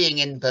think being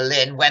in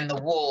Berlin when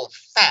the wall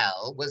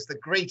fell was the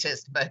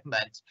greatest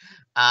moment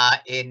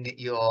in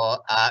your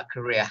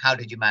career? How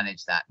did you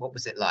manage that? What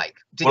was it like?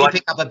 Did you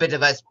pick up a bit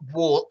of a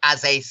wall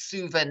as a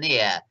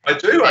souvenir? I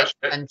do,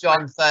 actually. And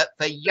John,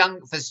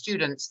 for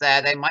students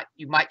there,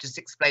 you might just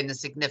explain the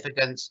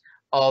significance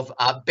of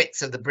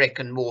bits of the brick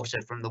and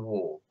mortar from the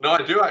wall. No,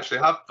 I do actually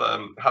have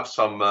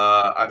some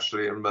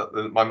actually in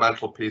my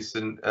mantelpiece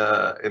in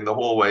the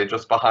hallway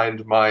just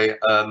behind my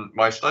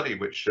my study,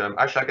 which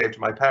actually I gave to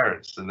my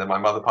parents, and then my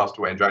mother passed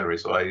away in January,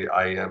 so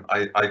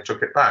I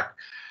took it back.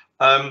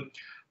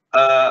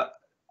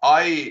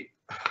 I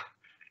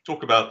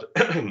talk about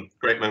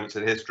great moments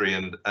in history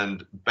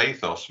and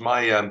bathos.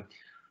 My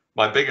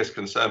biggest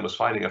concern was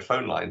finding a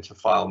phone line to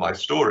file my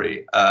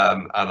story,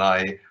 and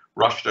I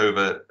rushed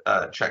over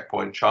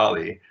Checkpoint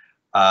Charlie.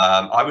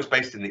 I was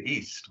based in the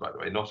East, by the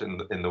way, not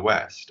in the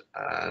West,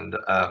 and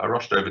I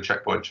rushed over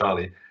Checkpoint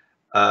Charlie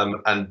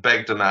and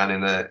begged a man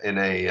in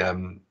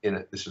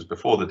a this was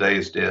before the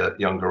days, dear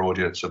younger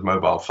audience, of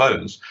mobile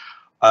phones.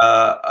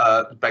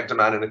 Begged a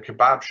man in a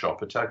kebab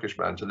shop, a Turkish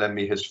man, to lend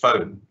me his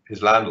phone,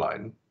 his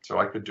landline, so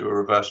I could do a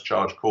reverse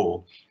charge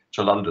call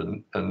to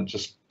London, and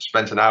just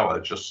spent an hour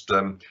just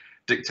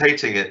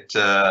dictating it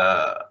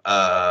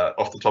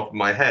off the top of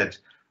my head.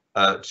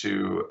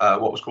 To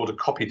what was called a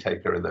copy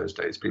taker in those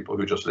days, people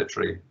who just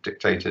literally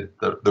dictated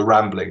the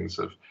ramblings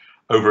of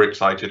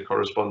overexcited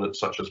correspondents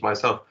such as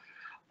myself.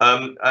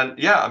 And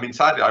yeah, I mean,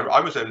 sadly, I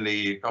was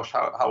only, gosh,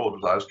 how old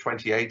was I? I was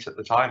 28 at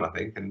the time, I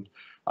think. And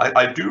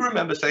I do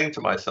remember saying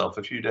to myself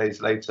a few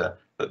days later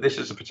that this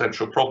is a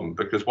potential problem,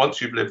 because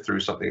once you've lived through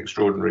something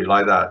extraordinary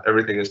like that,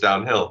 everything is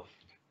downhill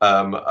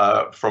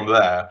from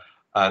there.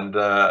 And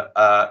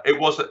it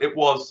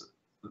was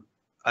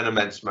an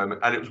immense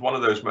moment, and it was one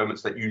of those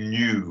moments that you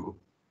knew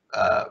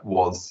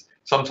was,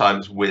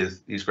 sometimes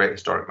with these great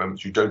historic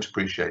moments, you don't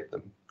appreciate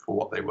them for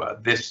what they were.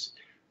 This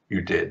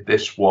you did.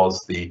 This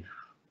was the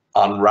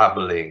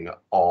unraveling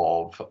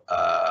of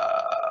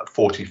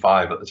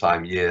 45 at the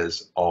time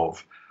years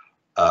of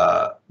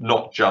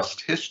not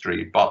just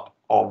history, but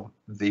of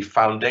the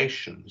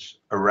foundations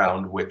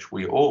around which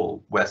we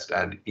all, West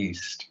and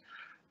East,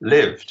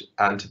 lived.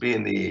 And to be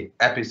in the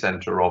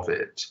epicenter of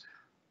it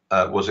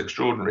was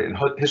extraordinary. And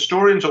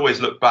historians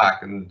always look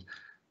back and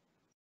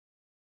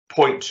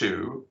point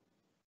to,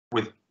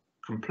 with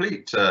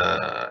complete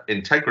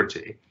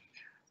integrity,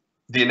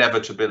 the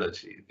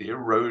inevitability, the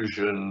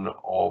erosion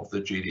of the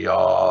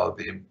GDR,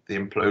 the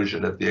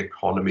implosion of the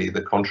economy,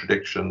 the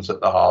contradictions at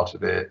the heart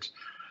of it,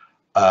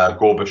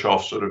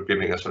 Gorbachev sort of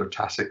giving a sort of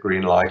tacit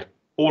green light.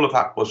 All of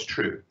that was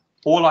true.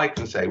 All I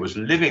can say was,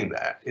 living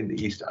there in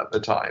the East at the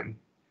time,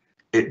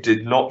 it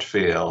did not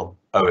feel,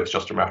 oh, it's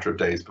just a matter of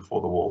days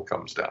before the wall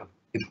comes down.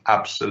 It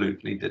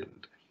absolutely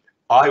didn't.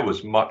 I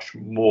was much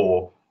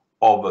more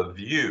of a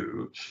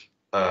view,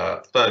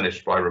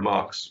 furnished by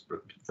remarks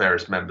from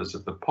various members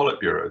of the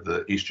Politburo,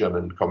 the East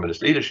German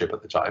communist leadership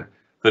at the time,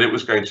 that it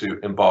was going to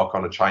embark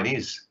on a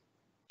Chinese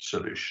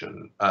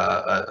solution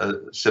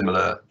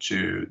similar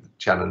to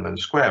Tiananmen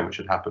Square, which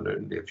had happened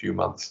only a few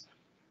months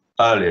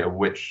earlier,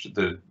 which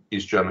the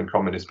East German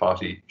Communist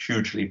Party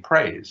hugely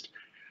praised.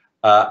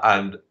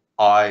 And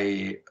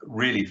I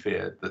really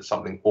feared that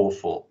something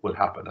awful would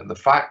happen. And the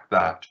fact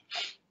that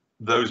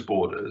those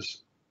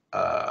borders,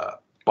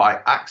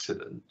 by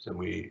accident, and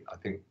I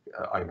think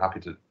I'm happy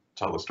to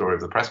tell the story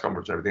of the press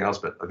conference and everything else,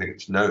 but I think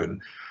it's known,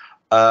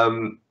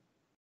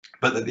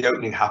 but that the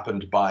opening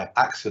happened by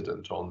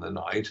accident on the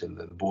night, and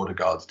the border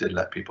guards did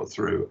let people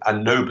through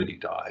and nobody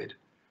died,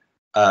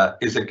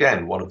 is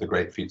again one of the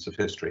great feats of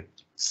history.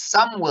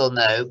 Some will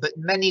know, but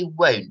many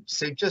won't.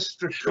 So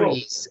just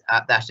reprise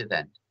at that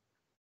event.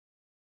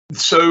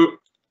 So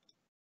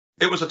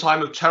it was a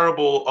time of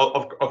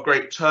of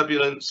great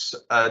turbulence.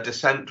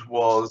 Dissent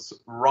was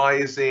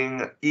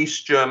rising.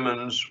 East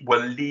Germans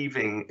were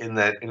leaving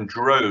in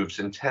droves,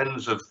 in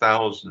tens of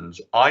thousands,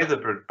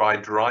 either by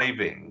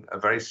driving a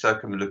very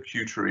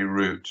circumlocutory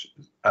route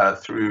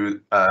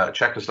through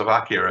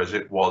Czechoslovakia, as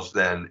it was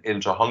then,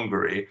 into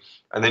Hungary,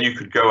 and then you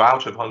could go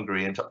out of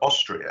Hungary into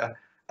Austria,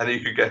 and then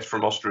you could get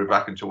from Austria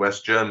back into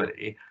West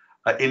Germany.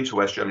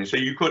 So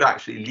you could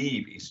actually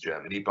leave East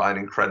Germany by an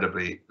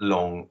incredibly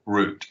long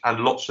route,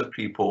 and lots of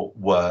people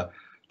were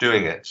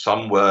doing it.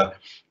 Some were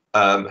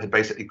had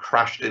basically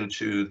crashed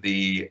into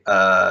the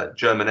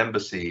German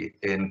embassy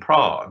in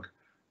Prague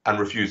and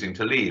refusing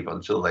to leave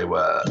until they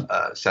were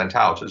sent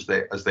out, as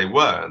they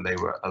were, and they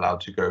were allowed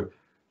to go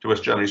to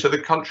West Germany. So the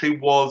country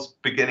was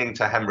beginning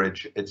to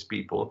hemorrhage its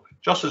people,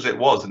 just as it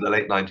was in the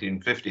late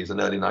 1950s and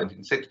early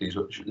 1960s,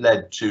 which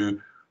led to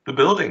the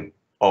building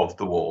of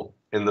the wall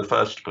in the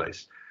first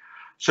place.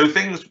 So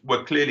things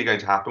were clearly going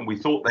to happen. We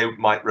thought they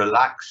might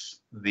relax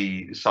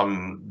the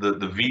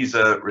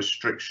visa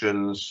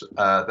restrictions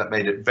that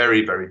made it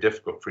very, very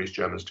difficult for East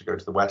Germans to go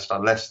to the West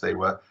unless they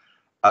were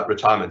at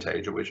retirement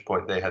age, at which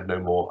point they had no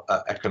more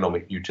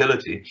economic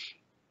utility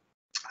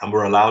and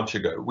were allowed to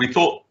go. We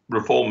thought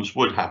reforms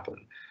would happen,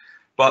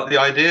 but the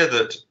idea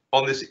that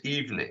on this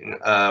evening,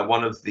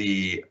 one of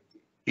the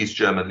East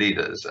German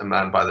leaders, a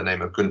man by the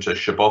name of Günter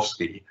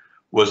Schabowski,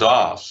 was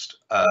asked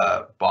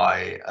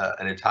by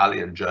an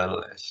Italian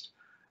journalist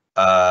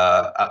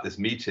at this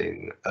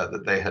meeting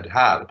that they had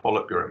a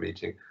Politburo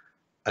meeting,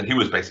 and he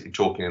was basically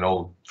talking in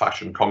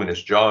old-fashioned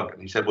communist jargon.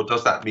 He said, well,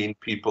 does that mean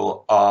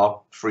people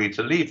are free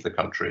to leave the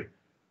country?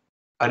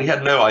 And he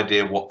had no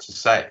idea what to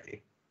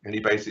say. And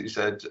he basically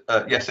said,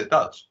 yes, it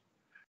does,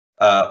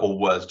 or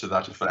words to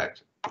that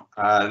effect.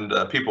 And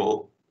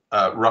people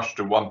rushed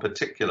to one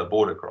particular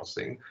border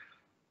crossing.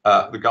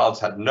 The guards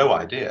had no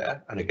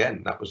idea, and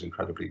again, that was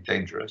incredibly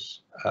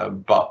dangerous,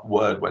 but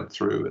word went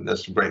through, and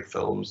there's some great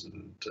films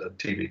and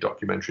TV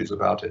documentaries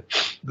about it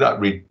that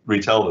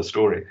retell the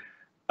story,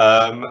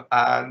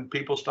 and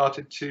people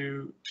started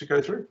to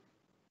go through.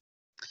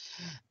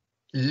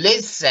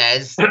 Liz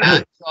says,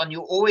 John, you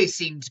always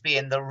seem to be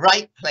in the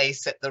right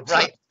place at the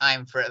right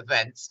time for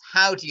events.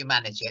 How do you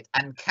manage it?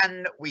 And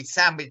can we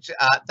sandwich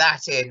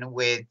that in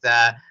with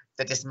the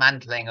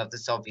dismantling of the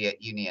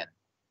Soviet Union?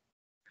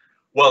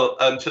 Well,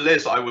 to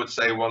Liz, I would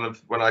say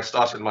when I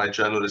started my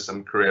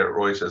journalism career at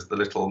Reuters, the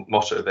little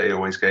motto they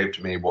always gave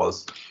to me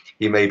was,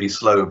 "He may be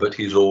slow, but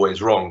he's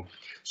always wrong."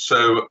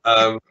 So,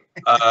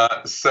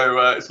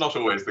 it's not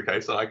always the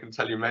case, and I can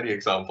tell you many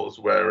examples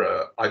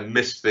where I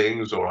missed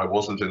things, or I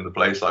wasn't in the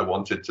place I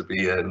wanted to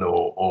be in,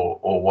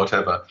 or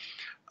whatever.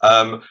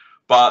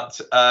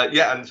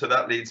 Yeah, and so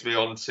that leads me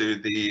on to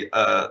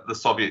the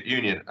Soviet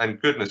Union. And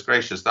goodness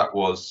gracious, that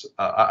was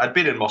I'd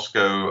been in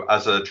Moscow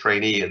as a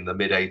trainee in the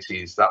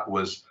mid-80s. That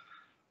was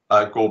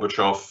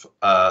Gorbachev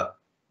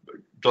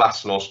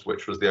glasnost,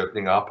 which was the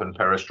opening up, and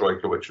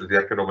perestroika, which was the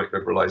economic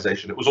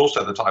liberalization. It was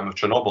also the time of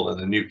Chernobyl and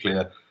the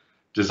nuclear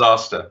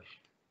disaster.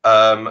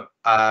 And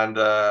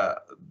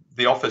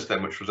the office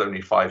then, which was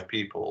only 5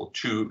 people,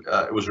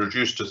 it was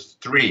reduced to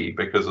 3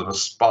 because of a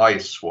spy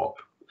swap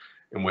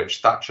in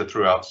which Thatcher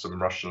threw out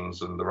some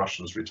Russians and the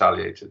Russians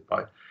retaliated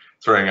by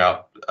throwing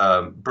out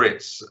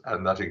Brits,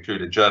 and that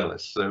included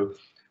journalists. So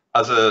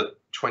as a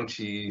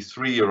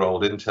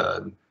 23-year-old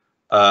intern,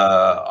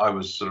 I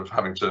was sort of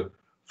having to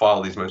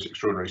file these most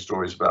extraordinary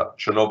stories about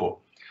Chernobyl.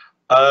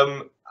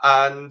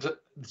 And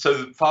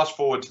so fast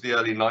forward to the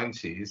early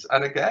 90s,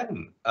 and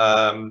again,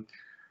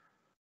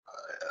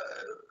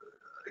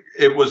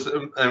 it was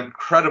an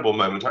incredible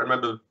moment. I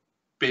remember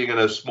being in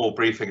a small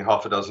briefing,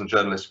 half a dozen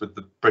journalists, with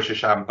the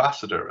British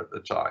ambassador at the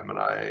time,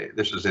 and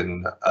this was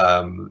in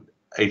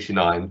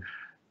in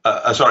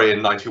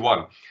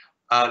 91,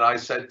 and I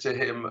said to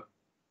him,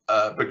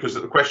 because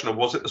of the question of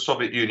was it the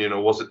Soviet Union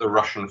or was it the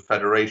Russian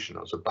Federation?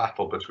 It was a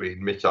battle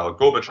between Mikhail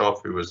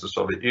Gorbachev, who was the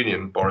Soviet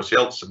Union, Boris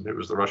Yeltsin, who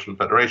was the Russian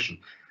Federation.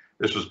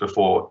 This was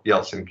before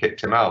Yeltsin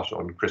kicked him out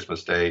on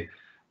Christmas Day,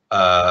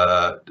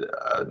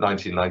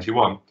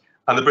 1991.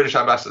 And the British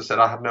ambassador said,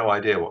 I have no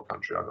idea what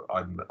country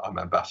I'm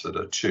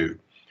ambassador to.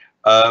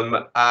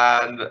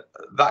 And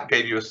that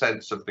gave you a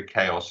sense of the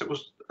chaos. It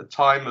was a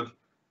time of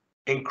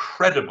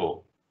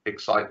incredible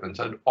excitement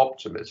and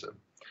optimism.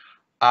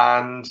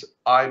 And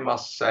I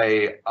must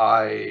say,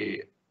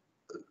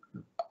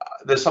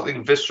 there's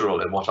something visceral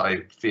in what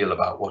I feel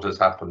about what has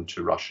happened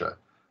to Russia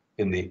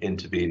in the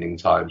intervening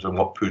times and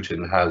what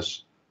Putin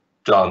has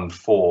done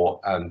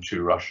for and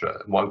to Russia.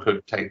 And one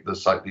could take the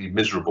slightly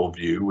miserable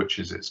view, which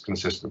is it's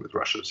consistent with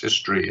Russia's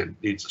history and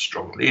needs a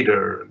strong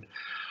leader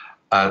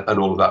and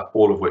all of that,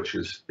 all of which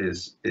is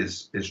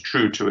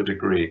true to a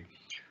degree.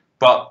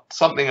 But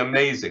something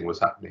amazing was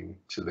happening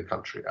to the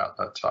country at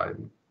that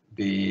time.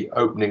 The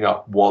opening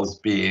up was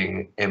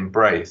being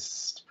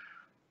embraced.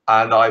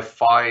 And I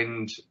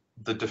find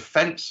the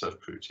defense of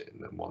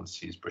Putin, and one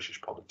sees British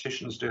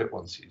politicians do it,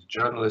 one sees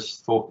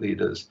journalists, thought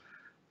leaders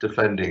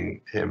defending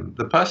him.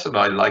 The person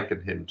I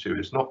liken him to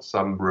is not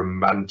some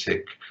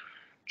romantic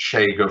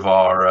Che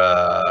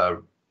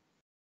Guevara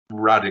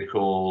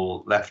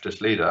radical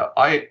leftist leader.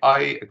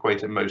 I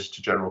equate him most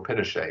to General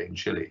Pinochet in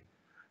Chile.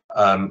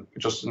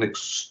 Just an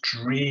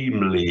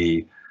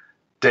extremely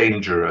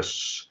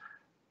dangerous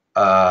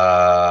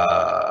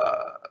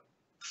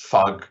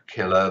thug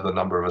killer. The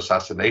number of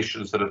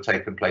assassinations that have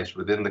taken place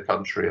within the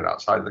country and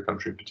outside the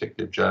country,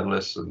 particularly of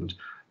journalists and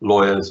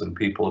lawyers and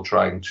people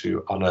trying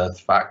to unearth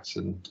facts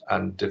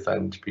and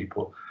defend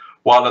people,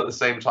 while at the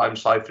same time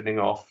siphoning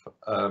off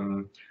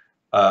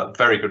a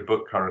very good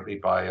book currently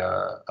by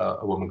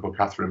a woman called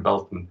Catherine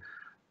Belton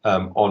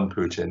on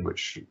Putin,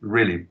 which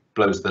really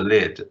blows the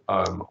lid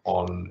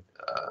on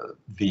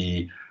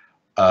the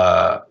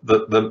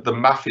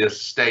mafia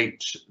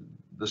state,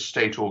 the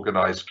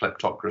state-organized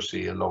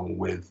kleptocracy, along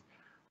with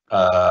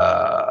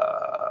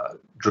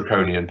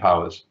draconian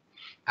powers.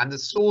 And the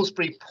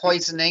Salisbury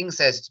poisonings,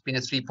 there's been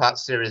a 3-part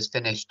series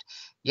finished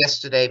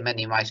yesterday.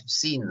 Many might have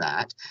seen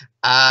that.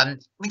 I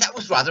mean, that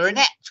was rather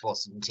inept,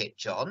 wasn't it,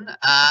 John?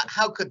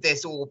 How could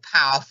this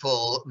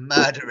all-powerful,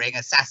 murdering,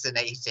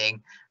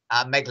 assassinating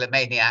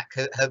megalomaniac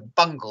have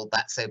bungled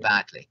that so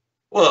badly?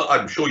 Well,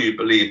 I'm sure you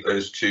believe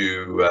those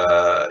 2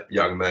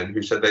 young men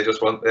who said they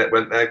just went there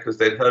because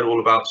they'd heard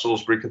all about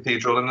Salisbury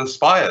Cathedral and the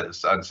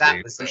spires,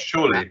 Anthony.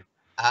 Surely.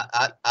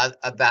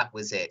 That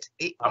was it.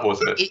 That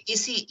was it.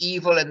 Is he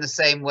evil in the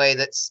same way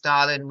that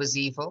Stalin was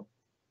evil?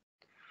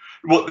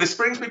 Well, this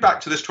brings me back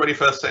to this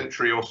 21st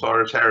century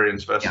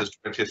authoritarians versus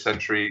 20th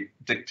century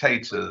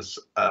dictators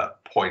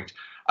point.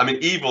 I mean,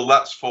 evil,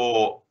 that's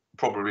for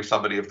probably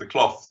somebody of the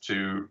cloth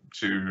to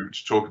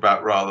talk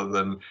about rather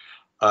than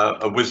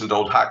a wizened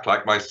old hack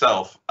like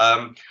myself.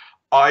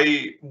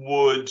 I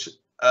would,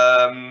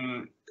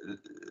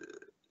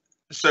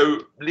 so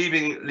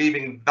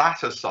leaving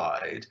that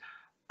aside,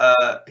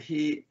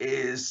 he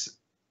is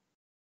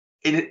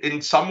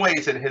in some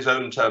ways, in his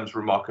own terms,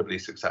 remarkably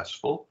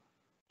successful.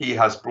 He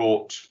has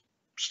brought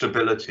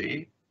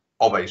stability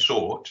of a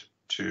sort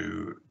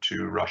to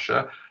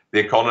Russia. The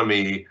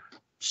economy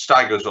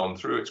staggers on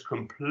through. It's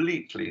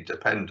completely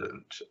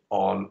dependent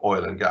on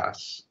oil and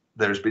gas.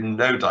 There has been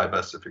no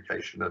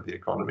diversification of the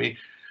economy.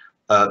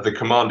 The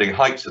commanding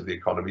heights of the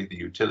economy, the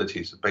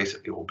utilities, have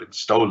basically all been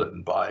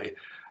stolen by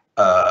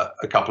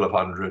a couple of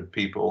hundred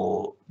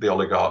people, the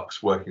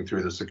oligarchs working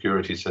through the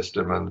security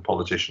system, and the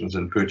politicians,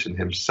 and Putin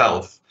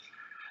himself,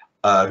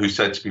 who's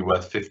said to be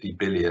worth 50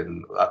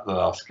 billion at the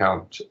last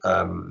count,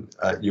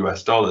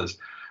 US dollars.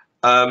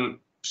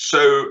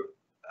 So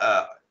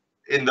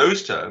in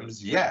those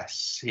terms,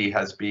 yes, he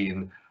has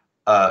been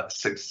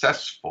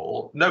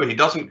successful. No, he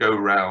doesn't go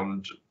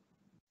around,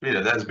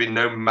 there's been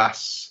no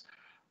mass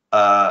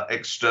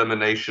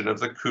extermination of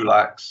the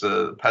kulaks,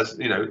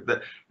 peasant,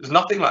 there's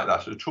nothing like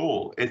that at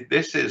all. If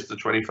this is the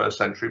 21st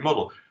century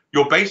model,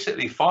 you're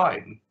basically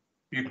fine.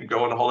 You can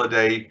go on a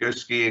holiday, go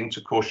skiing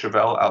to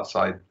Courchevel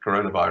outside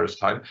coronavirus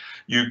time.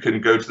 You can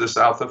go to the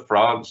south of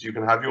France. You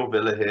can have your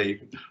villa here.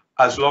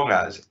 as long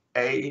as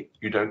A,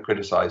 you don't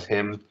criticize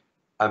him,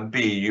 and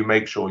B, you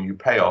make sure you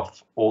pay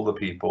off all the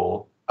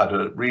people at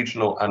a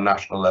regional and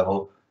national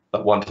level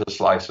that want a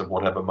slice of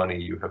whatever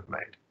money you have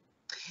made.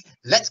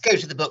 Let's go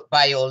to the book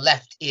by your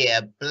left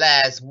ear,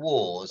 Blair's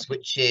Wars,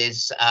 which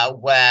is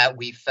where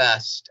we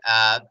first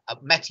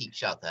met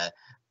each other,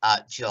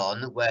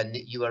 John, when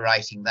you were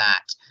writing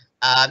that.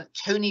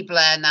 Tony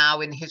Blair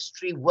now in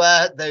history,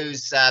 were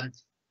those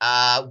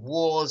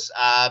wars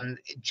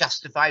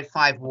justified?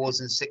 5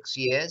 wars in 6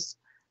 years?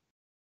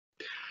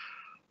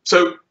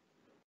 So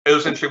it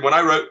was interesting when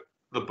I wrote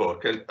the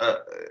book, and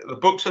the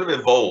book sort of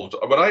evolved.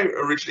 When I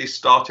originally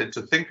started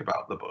to think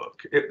about the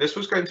book, this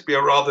was going to be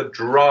a rather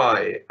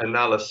dry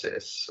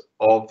analysis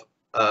of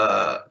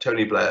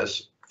Tony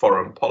Blair's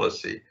foreign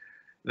policy.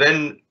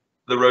 Then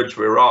the road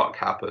to Iraq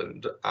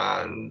happened,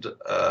 and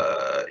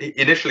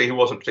initially he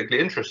wasn't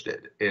particularly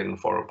interested in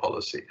foreign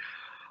policy.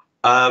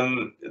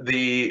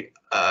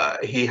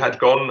 He had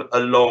gone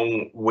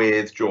along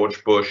with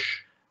George Bush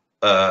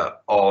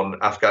on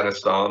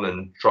Afghanistan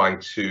and trying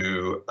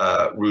to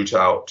root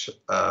out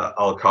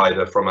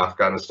Al-Qaeda from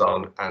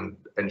Afghanistan and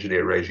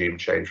engineer regime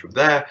change from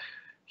there.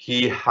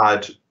 He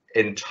had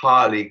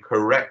entirely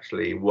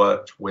correctly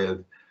worked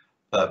with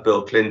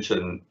Bill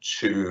Clinton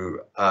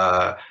to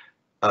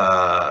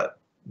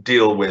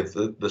deal with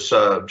the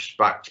Serbs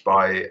backed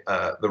by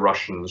the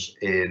Russians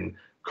in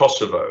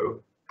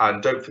Kosovo.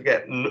 And don't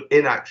forget,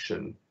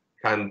 inaction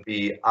can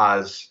be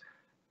as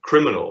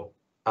criminal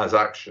as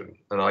action.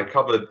 And I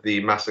covered the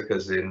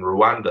massacres in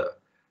Rwanda,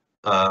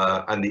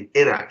 and the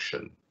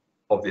inaction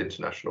of the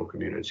international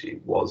community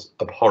was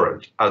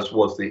abhorrent, as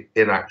was the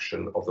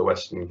inaction of the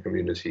Western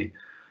community,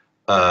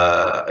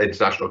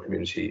 international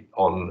community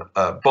on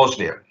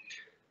Bosnia.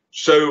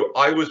 So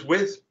I was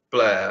with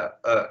Blair,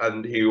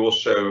 and he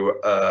also,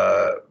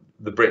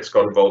 the Brits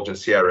got involved in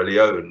Sierra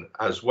Leone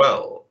as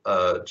well,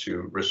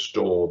 to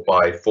restore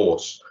by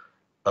force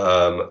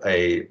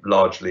a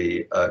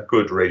largely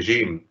good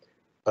regime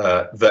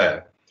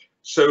there.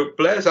 So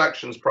Blair's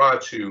actions prior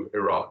to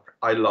Iraq,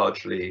 I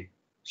largely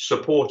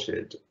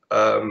supported.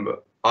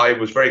 I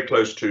was very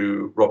close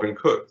to Robin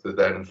Cook, the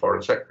then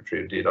Foreign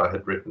Secretary. Indeed, I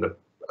had written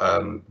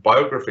a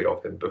biography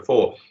of him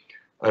before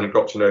and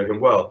got to know him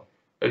well.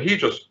 And he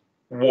just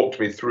walked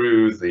me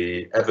through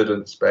the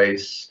evidence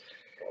base.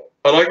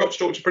 And I got to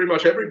talk to pretty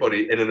much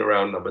everybody in and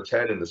around Number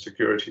 10 in the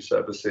security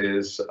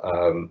services,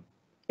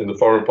 in the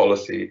foreign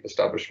policy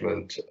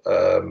establishment.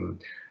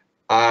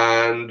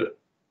 And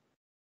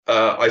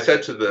I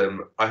said to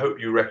them, I hope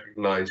you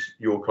recognize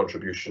your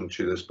contribution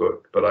to this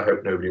book, but I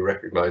hope nobody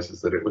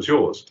recognizes that it was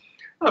yours,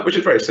 which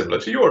is very similar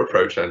to your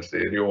approach,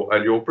 Anthony,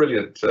 and your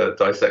brilliant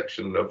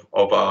dissection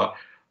of our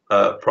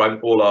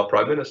all our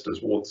prime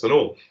ministers, warts and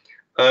all.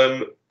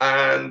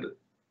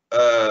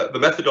 The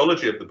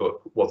methodology of the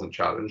book wasn't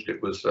challenged.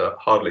 It was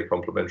hardly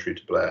complimentary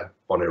to Blair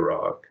on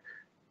Iraq.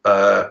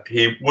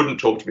 He wouldn't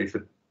talk to me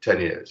for 10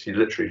 years. He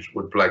literally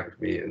would blank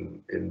me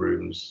in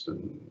rooms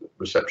and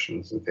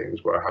receptions and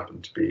things where I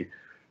happened to be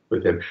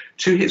with him.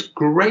 To his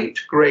great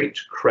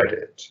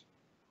credit,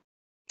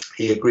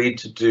 he agreed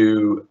to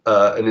do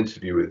an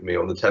interview with me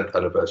on the 10th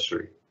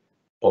anniversary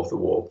of the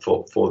war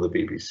for the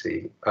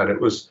BBC. And it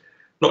was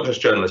not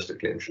just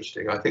journalistically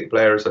interesting. I think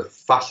Blair is a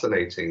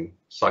fascinating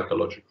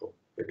psychological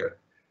figure.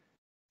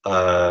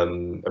 I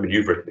mean,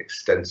 you've written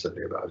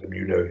extensively about him.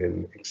 You know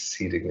him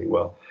exceedingly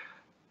well.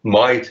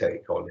 My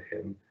take on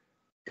him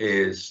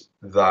is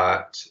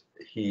that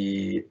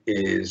he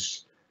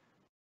is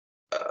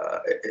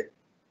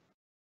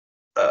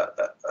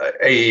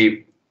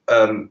he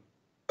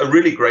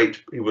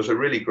was a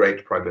really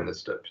great prime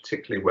minister,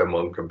 particularly when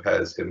one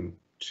compares him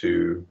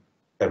to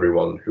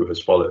everyone who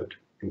has followed,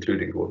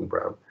 including Gordon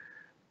Brown.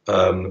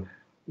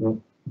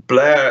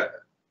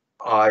 Blair,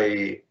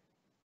 I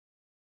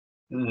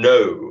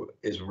know,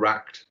 is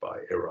racked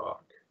by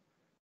Iraq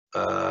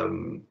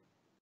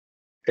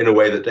in a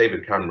way that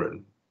David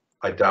Cameron,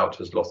 I doubt,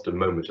 has lost a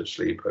moment of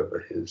sleep over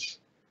his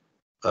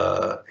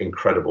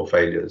incredible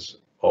failures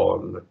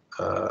on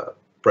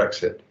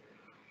Brexit.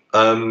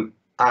 And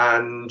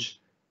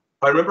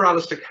I remember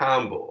Alistair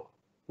Campbell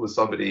was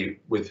somebody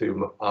with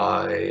whom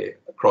I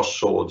crossed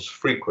swords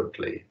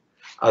frequently,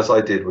 as I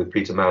did with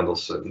Peter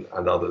Mandelson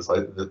and others.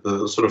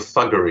 The sort of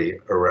thuggery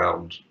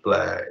around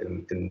Blair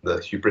in the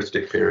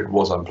hubristic period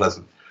was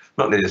unpleasant.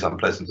 Not nearly as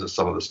unpleasant as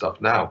some of the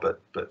stuff now,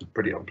 but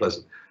pretty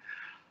unpleasant.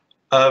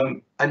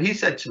 And he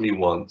said to me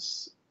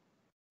once,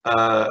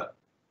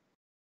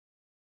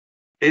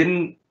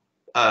 in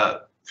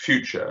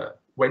future,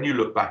 when you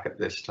look back at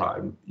this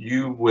time,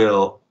 you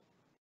will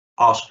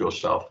ask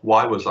yourself,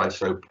 why was I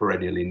so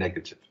perennially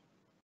negative?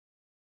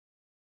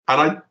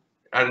 And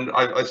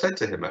I said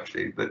to him,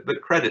 actually,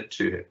 that credit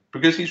to him,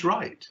 because he's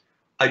right.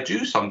 I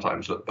do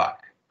sometimes look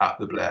back at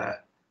the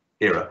Blair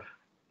era,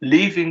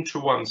 leaving to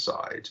one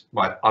side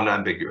my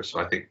unambiguous,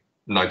 and I think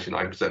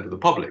 99% of the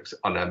public's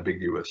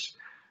unambiguous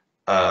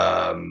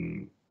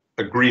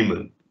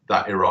agreement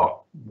that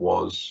Iraq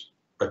was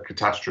a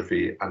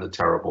catastrophe and a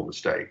terrible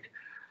mistake.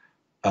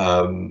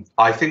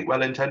 I think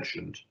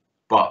well-intentioned,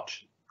 but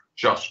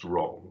just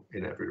wrong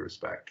in every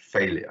respect,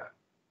 failure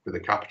with a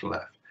capital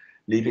F,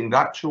 leaving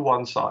that to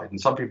one side.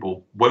 And some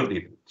people won't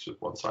leave it to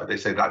one side. They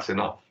say that's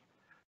enough.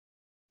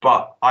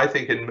 But I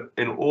think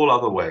in all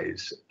other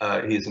ways,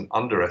 he's an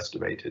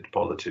underestimated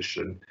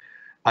politician.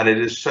 And it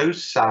is so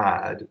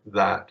sad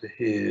that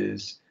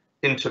his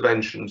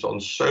interventions on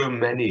so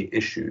many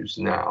issues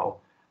now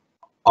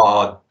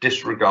are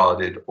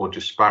disregarded or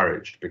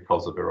disparaged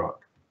because of Iraq.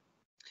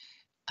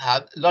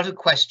 A lot of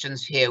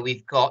questions here.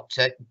 We've got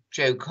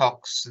Jo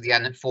Cox,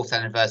 the fourth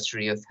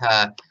anniversary of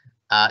her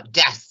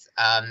death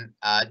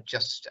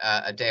just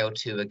a day or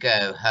two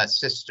ago. Her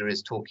sister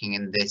is talking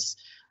in this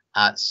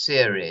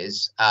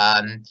series.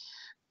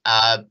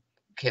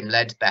 Kim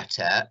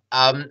Ledbetter.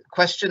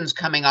 Questions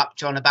coming up,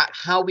 John, about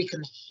how we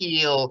can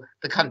heal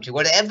the country,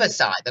 whatever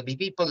side. There'll be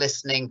people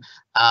listening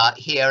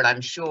here, and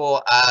I'm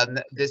sure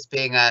this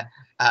being a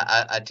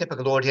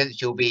typical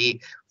audience, you'll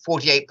be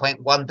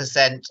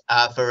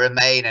 48.1% for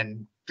Remain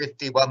and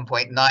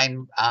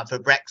 51.9% for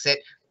Brexit.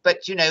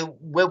 But, you know,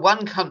 we're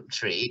one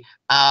country.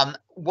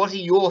 What are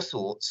your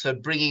thoughts for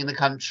bringing the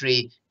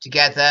country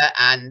together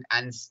and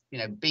you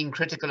know, being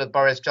critical of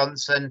Boris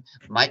Johnson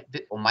might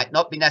be, or might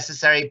not be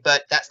necessary,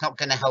 but that's not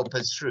going to help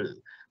us through.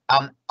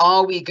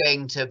 Are we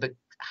going to, but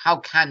how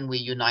can we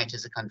unite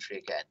as a country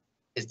again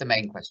is the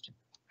main question.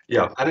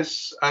 Yeah, and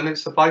it's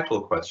a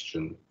vital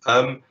question.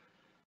 Well,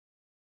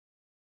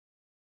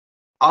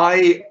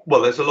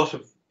 there's a lot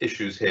of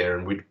issues here,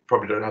 and we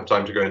probably don't have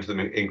time to go into them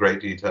in great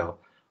detail.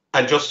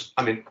 And just,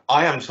 I mean,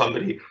 I am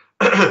somebody,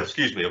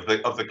 excuse me, of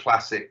the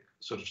classic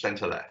sort of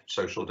centre-left,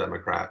 social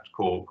democrat,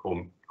 call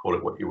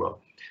it what you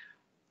will.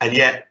 And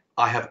yet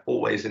I have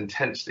always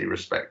intensely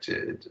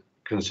respected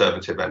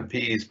Conservative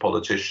MPs,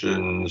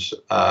 politicians,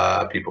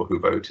 people who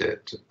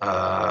voted,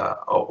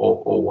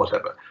 or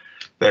whatever.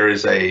 There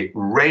is a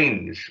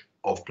range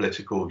of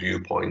political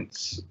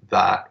viewpoints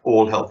that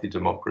all healthy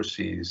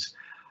democracies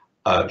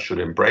should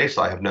embrace.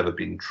 I have never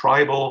been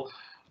tribal.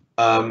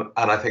 And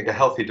I think a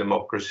healthy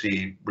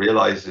democracy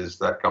realizes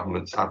that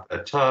governments have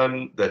their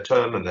term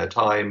and their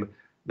time.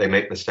 They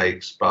make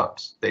mistakes,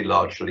 but they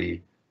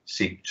largely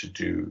seek to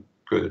do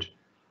good.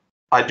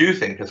 I do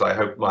think, as I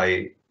hope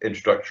my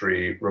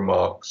introductory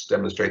remarks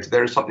demonstrated,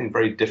 there is something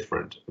very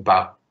different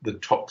about the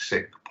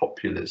toxic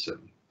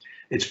populism.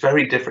 It's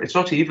very different. It's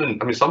not even,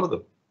 I mean, some of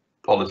the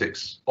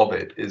politics of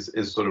it is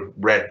sort of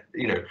red,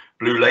 you know,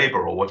 blue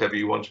Labour or whatever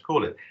you want to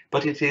call it,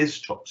 but it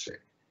is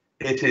toxic.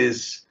 It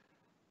is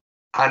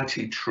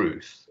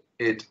anti-truth.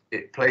 It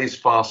plays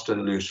fast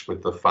and loose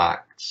with the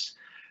facts.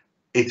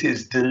 It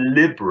is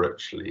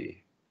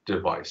deliberately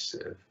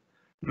divisive.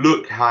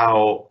 Look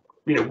how,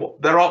 you know,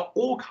 there are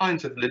all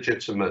kinds of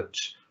legitimate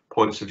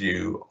points of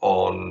view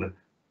on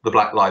the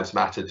Black Lives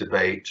Matter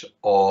debate,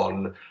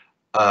 on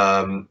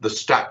the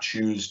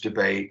statues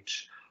debate,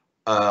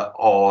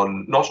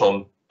 on not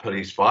on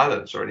police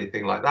violence or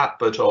anything like that,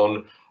 but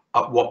on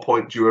at what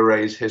point do you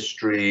erase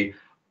history?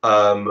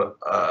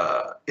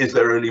 Is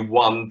there only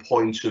one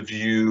point of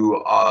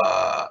view,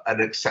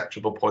 an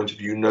acceptable point of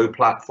view? No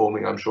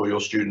platforming. I'm sure your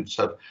students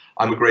have.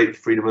 I'm a great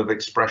freedom of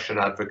expression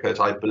advocate.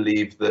 I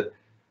believe that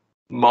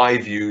my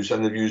views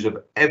and the views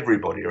of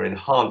everybody are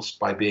enhanced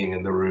by being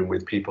in the room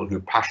with people who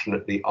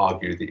passionately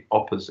argue the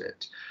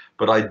opposite.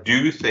 But I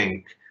do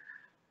think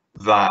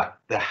that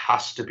there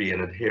has to be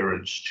an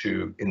adherence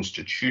to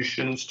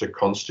institutions, to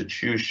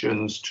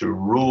constitutions, to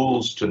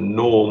rules, to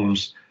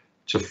norms,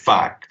 to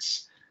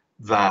facts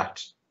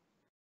that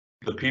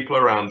the people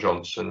around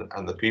Johnson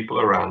and the people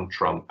around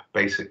Trump,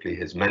 basically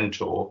his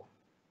mentor,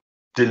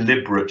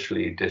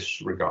 deliberately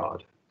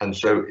disregard. And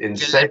so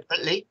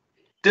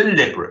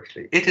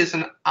deliberately, it is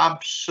an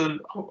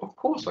absolute, of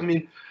course, I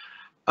mean,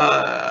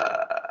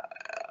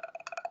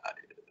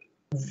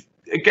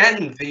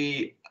 again,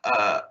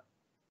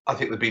 I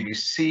think the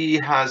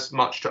BBC has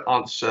much to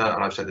answer,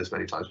 and I've said this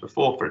many times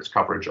before, for its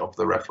coverage of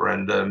the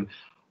referendum.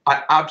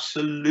 I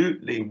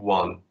absolutely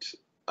want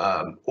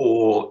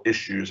all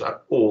issues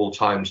at all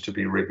times to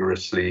be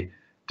rigorously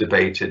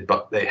debated,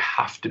 but they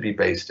have to be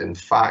based in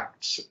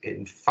facts,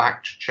 in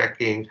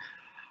fact-checking,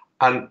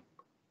 and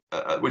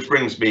which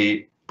brings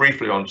me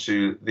briefly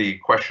onto the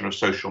question of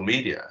social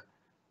media,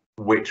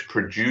 which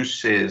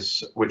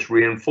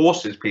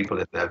reinforces people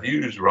in their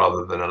views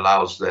rather than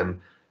allows them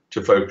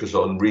to focus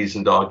on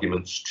reasoned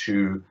arguments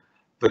to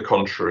the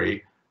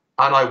contrary.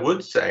 And I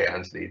would say,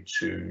 Anthony,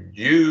 to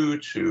you,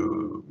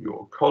 to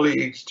your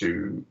colleagues,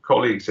 to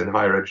colleagues in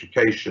higher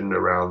education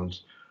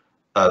around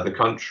the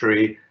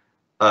country,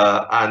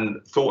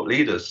 and thought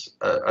leaders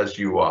as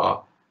you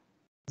are,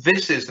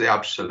 this is the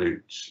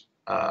absolute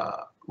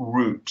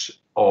root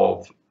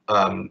of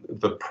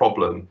the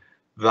problem,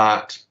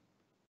 that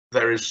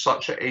there is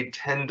such a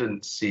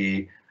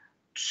tendency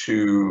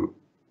to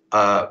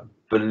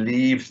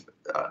believe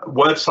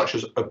words such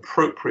as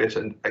appropriate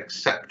and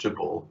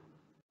acceptable.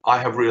 I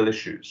have real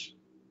issues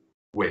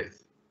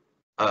with.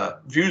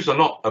 Views are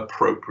not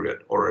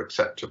appropriate or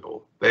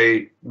acceptable.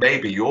 They may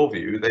be your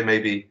view, they may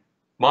be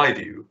my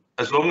view.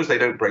 As long as they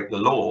don't break the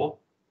law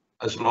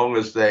as long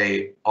as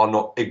they are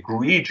not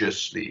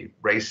egregiously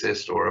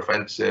racist or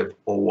offensive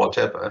or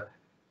whatever,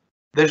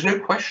 there's no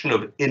question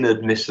of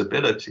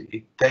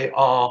inadmissibility. They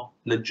are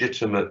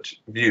legitimate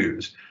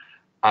views.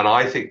 And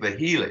I think the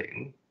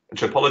healing, and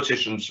so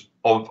politicians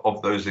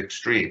of those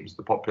extremes,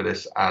 the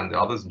populists and the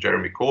others, and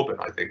Jeremy Corbyn,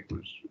 I think,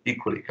 was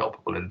equally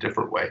culpable in a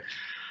different way.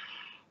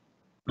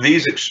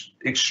 These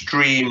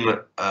extreme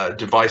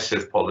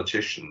divisive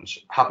politicians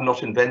have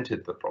not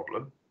invented the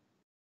problem.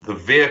 The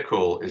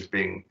vehicle is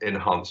being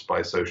enhanced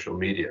by social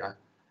media.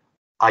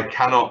 I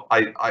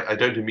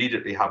don't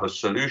immediately have a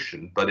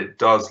solution, but it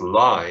does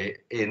lie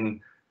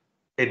in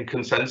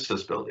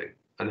consensus building.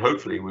 And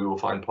hopefully we will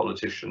find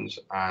politicians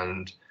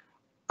and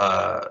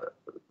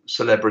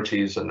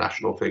celebrities and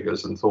national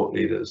figures and thought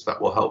leaders that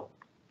will help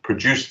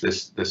produce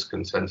this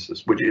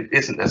consensus, which it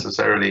isn't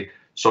necessarily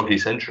soggy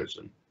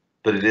centrism,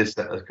 but it is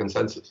a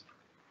consensus.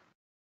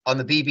 On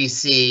the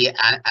BBC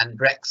and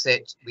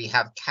Brexit, we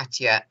have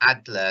Katya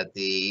Adler,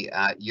 the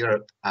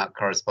Europe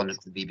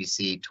correspondent for the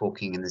BBC,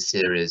 talking in the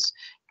series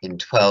in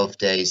 12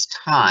 days'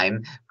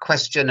 time.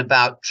 Question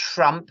about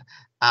Trump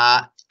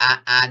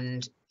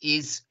and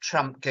is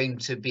Trump going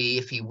to be,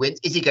 if he wins,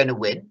 is he going to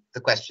win?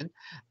 The question,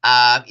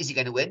 is he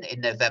going to win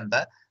in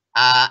November?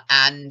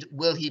 And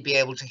will he be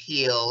able to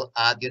heal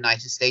the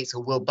United States,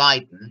 or will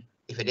Biden,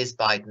 if it is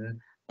Biden,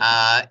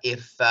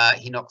 if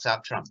he knocks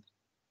out Trump?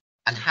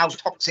 And how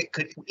toxic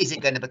is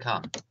it going to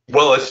become?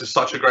 Well, this is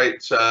such a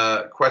great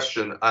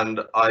question, and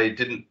I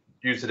didn't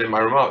use it in my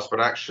remarks, but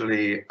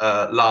actually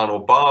Lionel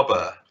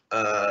Barber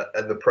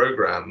in the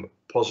programme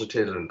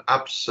posited an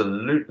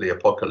absolutely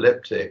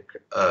apocalyptic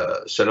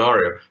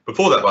scenario.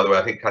 Before that, by the way,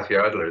 I think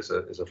Katya Adler is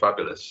a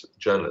fabulous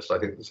journalist. I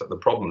think the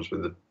problems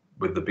with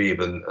the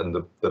Beeb and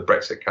the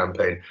Brexit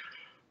campaign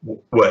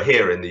were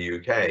here in the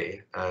UK,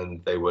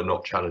 and they were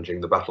not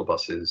challenging the battle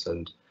buses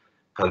and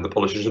the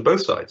politicians of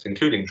both sides,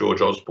 including George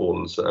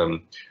Osborne's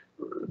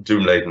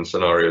doom-laden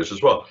scenarios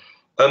as well.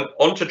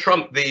 On to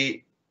Trump,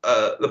 the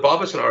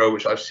Barber scenario,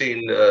 which I've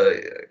seen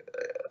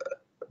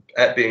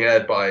being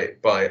aired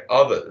by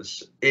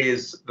others,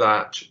 is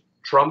that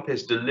Trump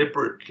is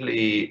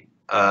deliberately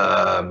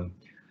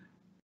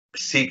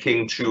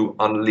seeking to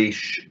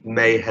unleash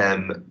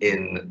mayhem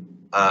in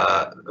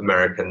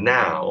America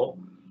now,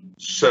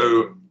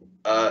 so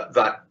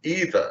that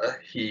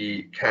either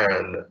he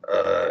can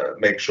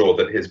make sure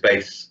that his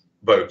base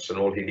votes, and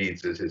all he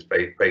needs is his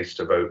base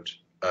to vote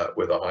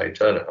with a high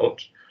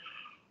turnout,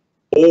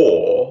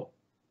 or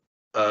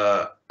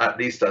at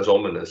least as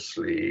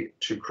ominously,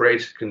 to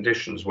create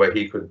conditions where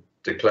he could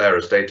declare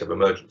a state of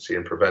emergency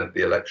and prevent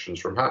the elections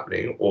from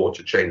happening, or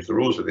to change the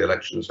rules of the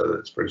election so that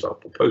it's, for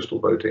example, postal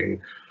voting,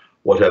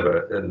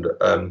 whatever.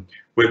 And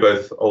we're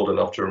both old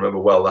enough to remember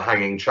well the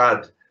hanging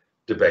Chad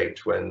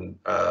debate, when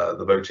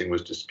the voting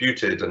was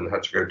disputed and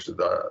had to go to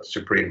the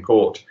Supreme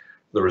Court,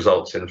 the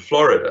results in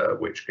Florida,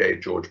 which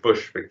gave George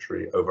Bush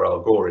victory over Al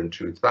Gore in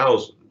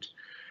 2000.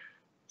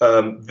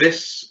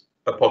 This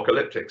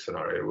apocalyptic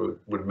scenario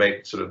would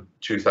make sort of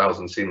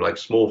 2000 seem like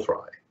small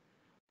fry.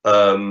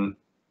 And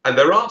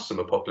there are some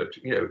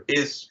apocalyptic,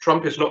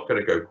 Trump is not going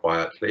to go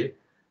quietly.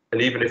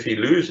 And even if he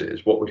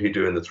loses, what would he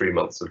do in the 3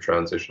 months of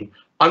transition?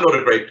 I'm not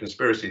a great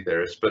conspiracy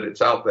theorist, but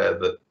it's out there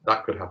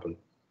that could happen.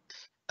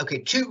 Okay,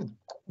 two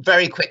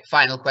very quick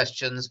final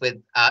questions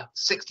with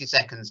 60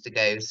 seconds to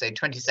go, so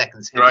 20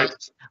 seconds. Right.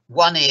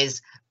 One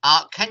is,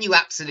 can you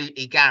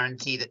absolutely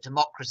guarantee that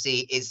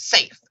democracy is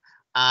safe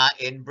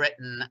in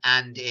Britain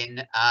and in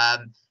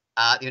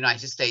the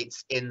United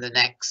States in the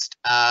next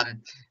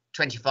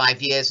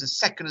 25 years? And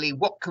secondly,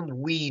 what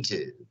can we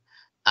do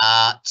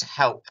to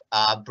help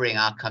bring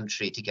our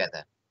country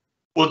together?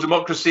 Well,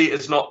 democracy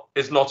is not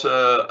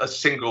a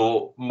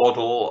single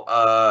model.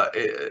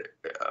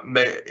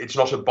 It's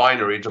not a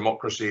binary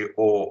democracy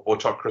or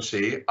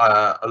autocracy.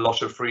 A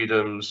lot of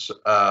freedoms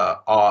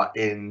are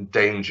in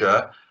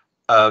danger.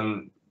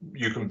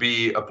 You can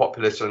be a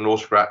populist and an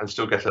autocrat and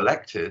still get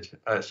elected.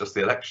 It's just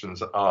the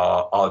elections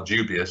are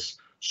dubious.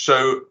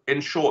 So,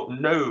 in short,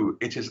 no,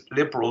 it is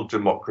liberal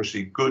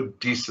democracy. Good,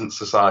 decent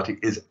society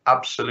is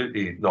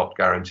absolutely not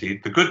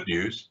guaranteed. The good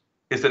news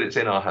is that it's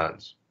in our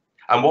hands.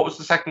 And what was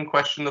the second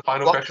question, the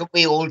final question? What can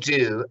we all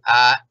do,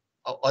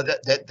 or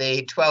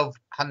the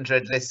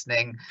 1,200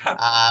 listening,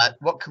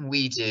 what can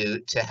we do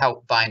to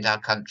help bind our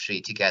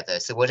country together?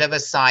 So whatever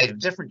side of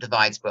different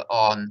divides we're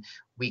on,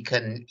 we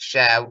can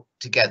share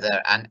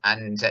together and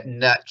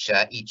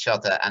nurture each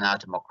other and our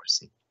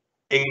democracy.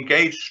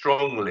 Engage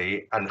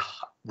strongly and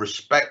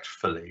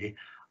respectfully,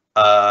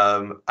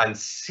 and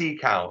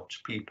seek out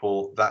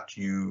people that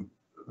you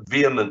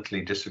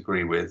vehemently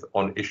disagree with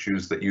on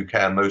issues that you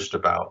care most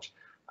about,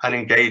 and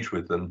engage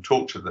with them,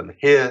 talk to them,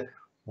 hear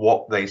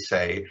what they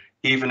say.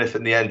 Even if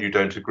in the end you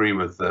don't agree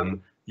with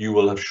them, you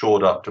will have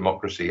shored up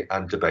democracy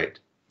and debate.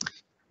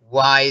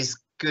 Wise,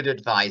 good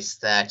advice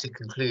there to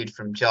conclude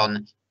from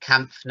John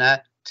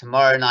Kampfner.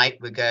 Tomorrow night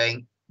we're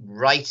going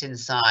right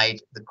inside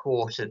the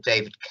court of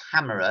David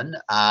Cameron,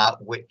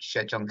 which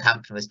John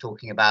Kampfner was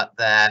talking about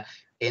there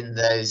in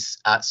those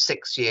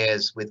 6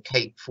 years with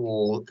Kate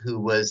Fall, who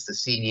was the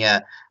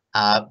senior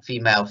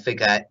female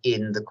figure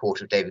in the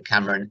court of David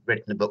Cameron,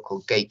 written a book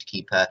called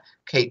Gatekeeper,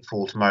 Kate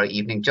Fall tomorrow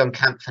evening. John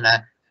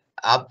Kampfner,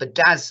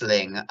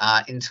 bedazzling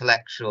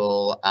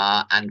intellectual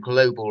and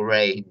global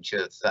range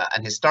of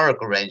and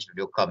historical range of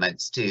your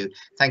comments too.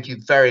 Thank you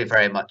very,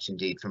 very much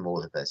indeed from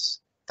all of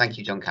us. Thank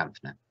you, John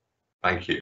Kampfner. Thank you.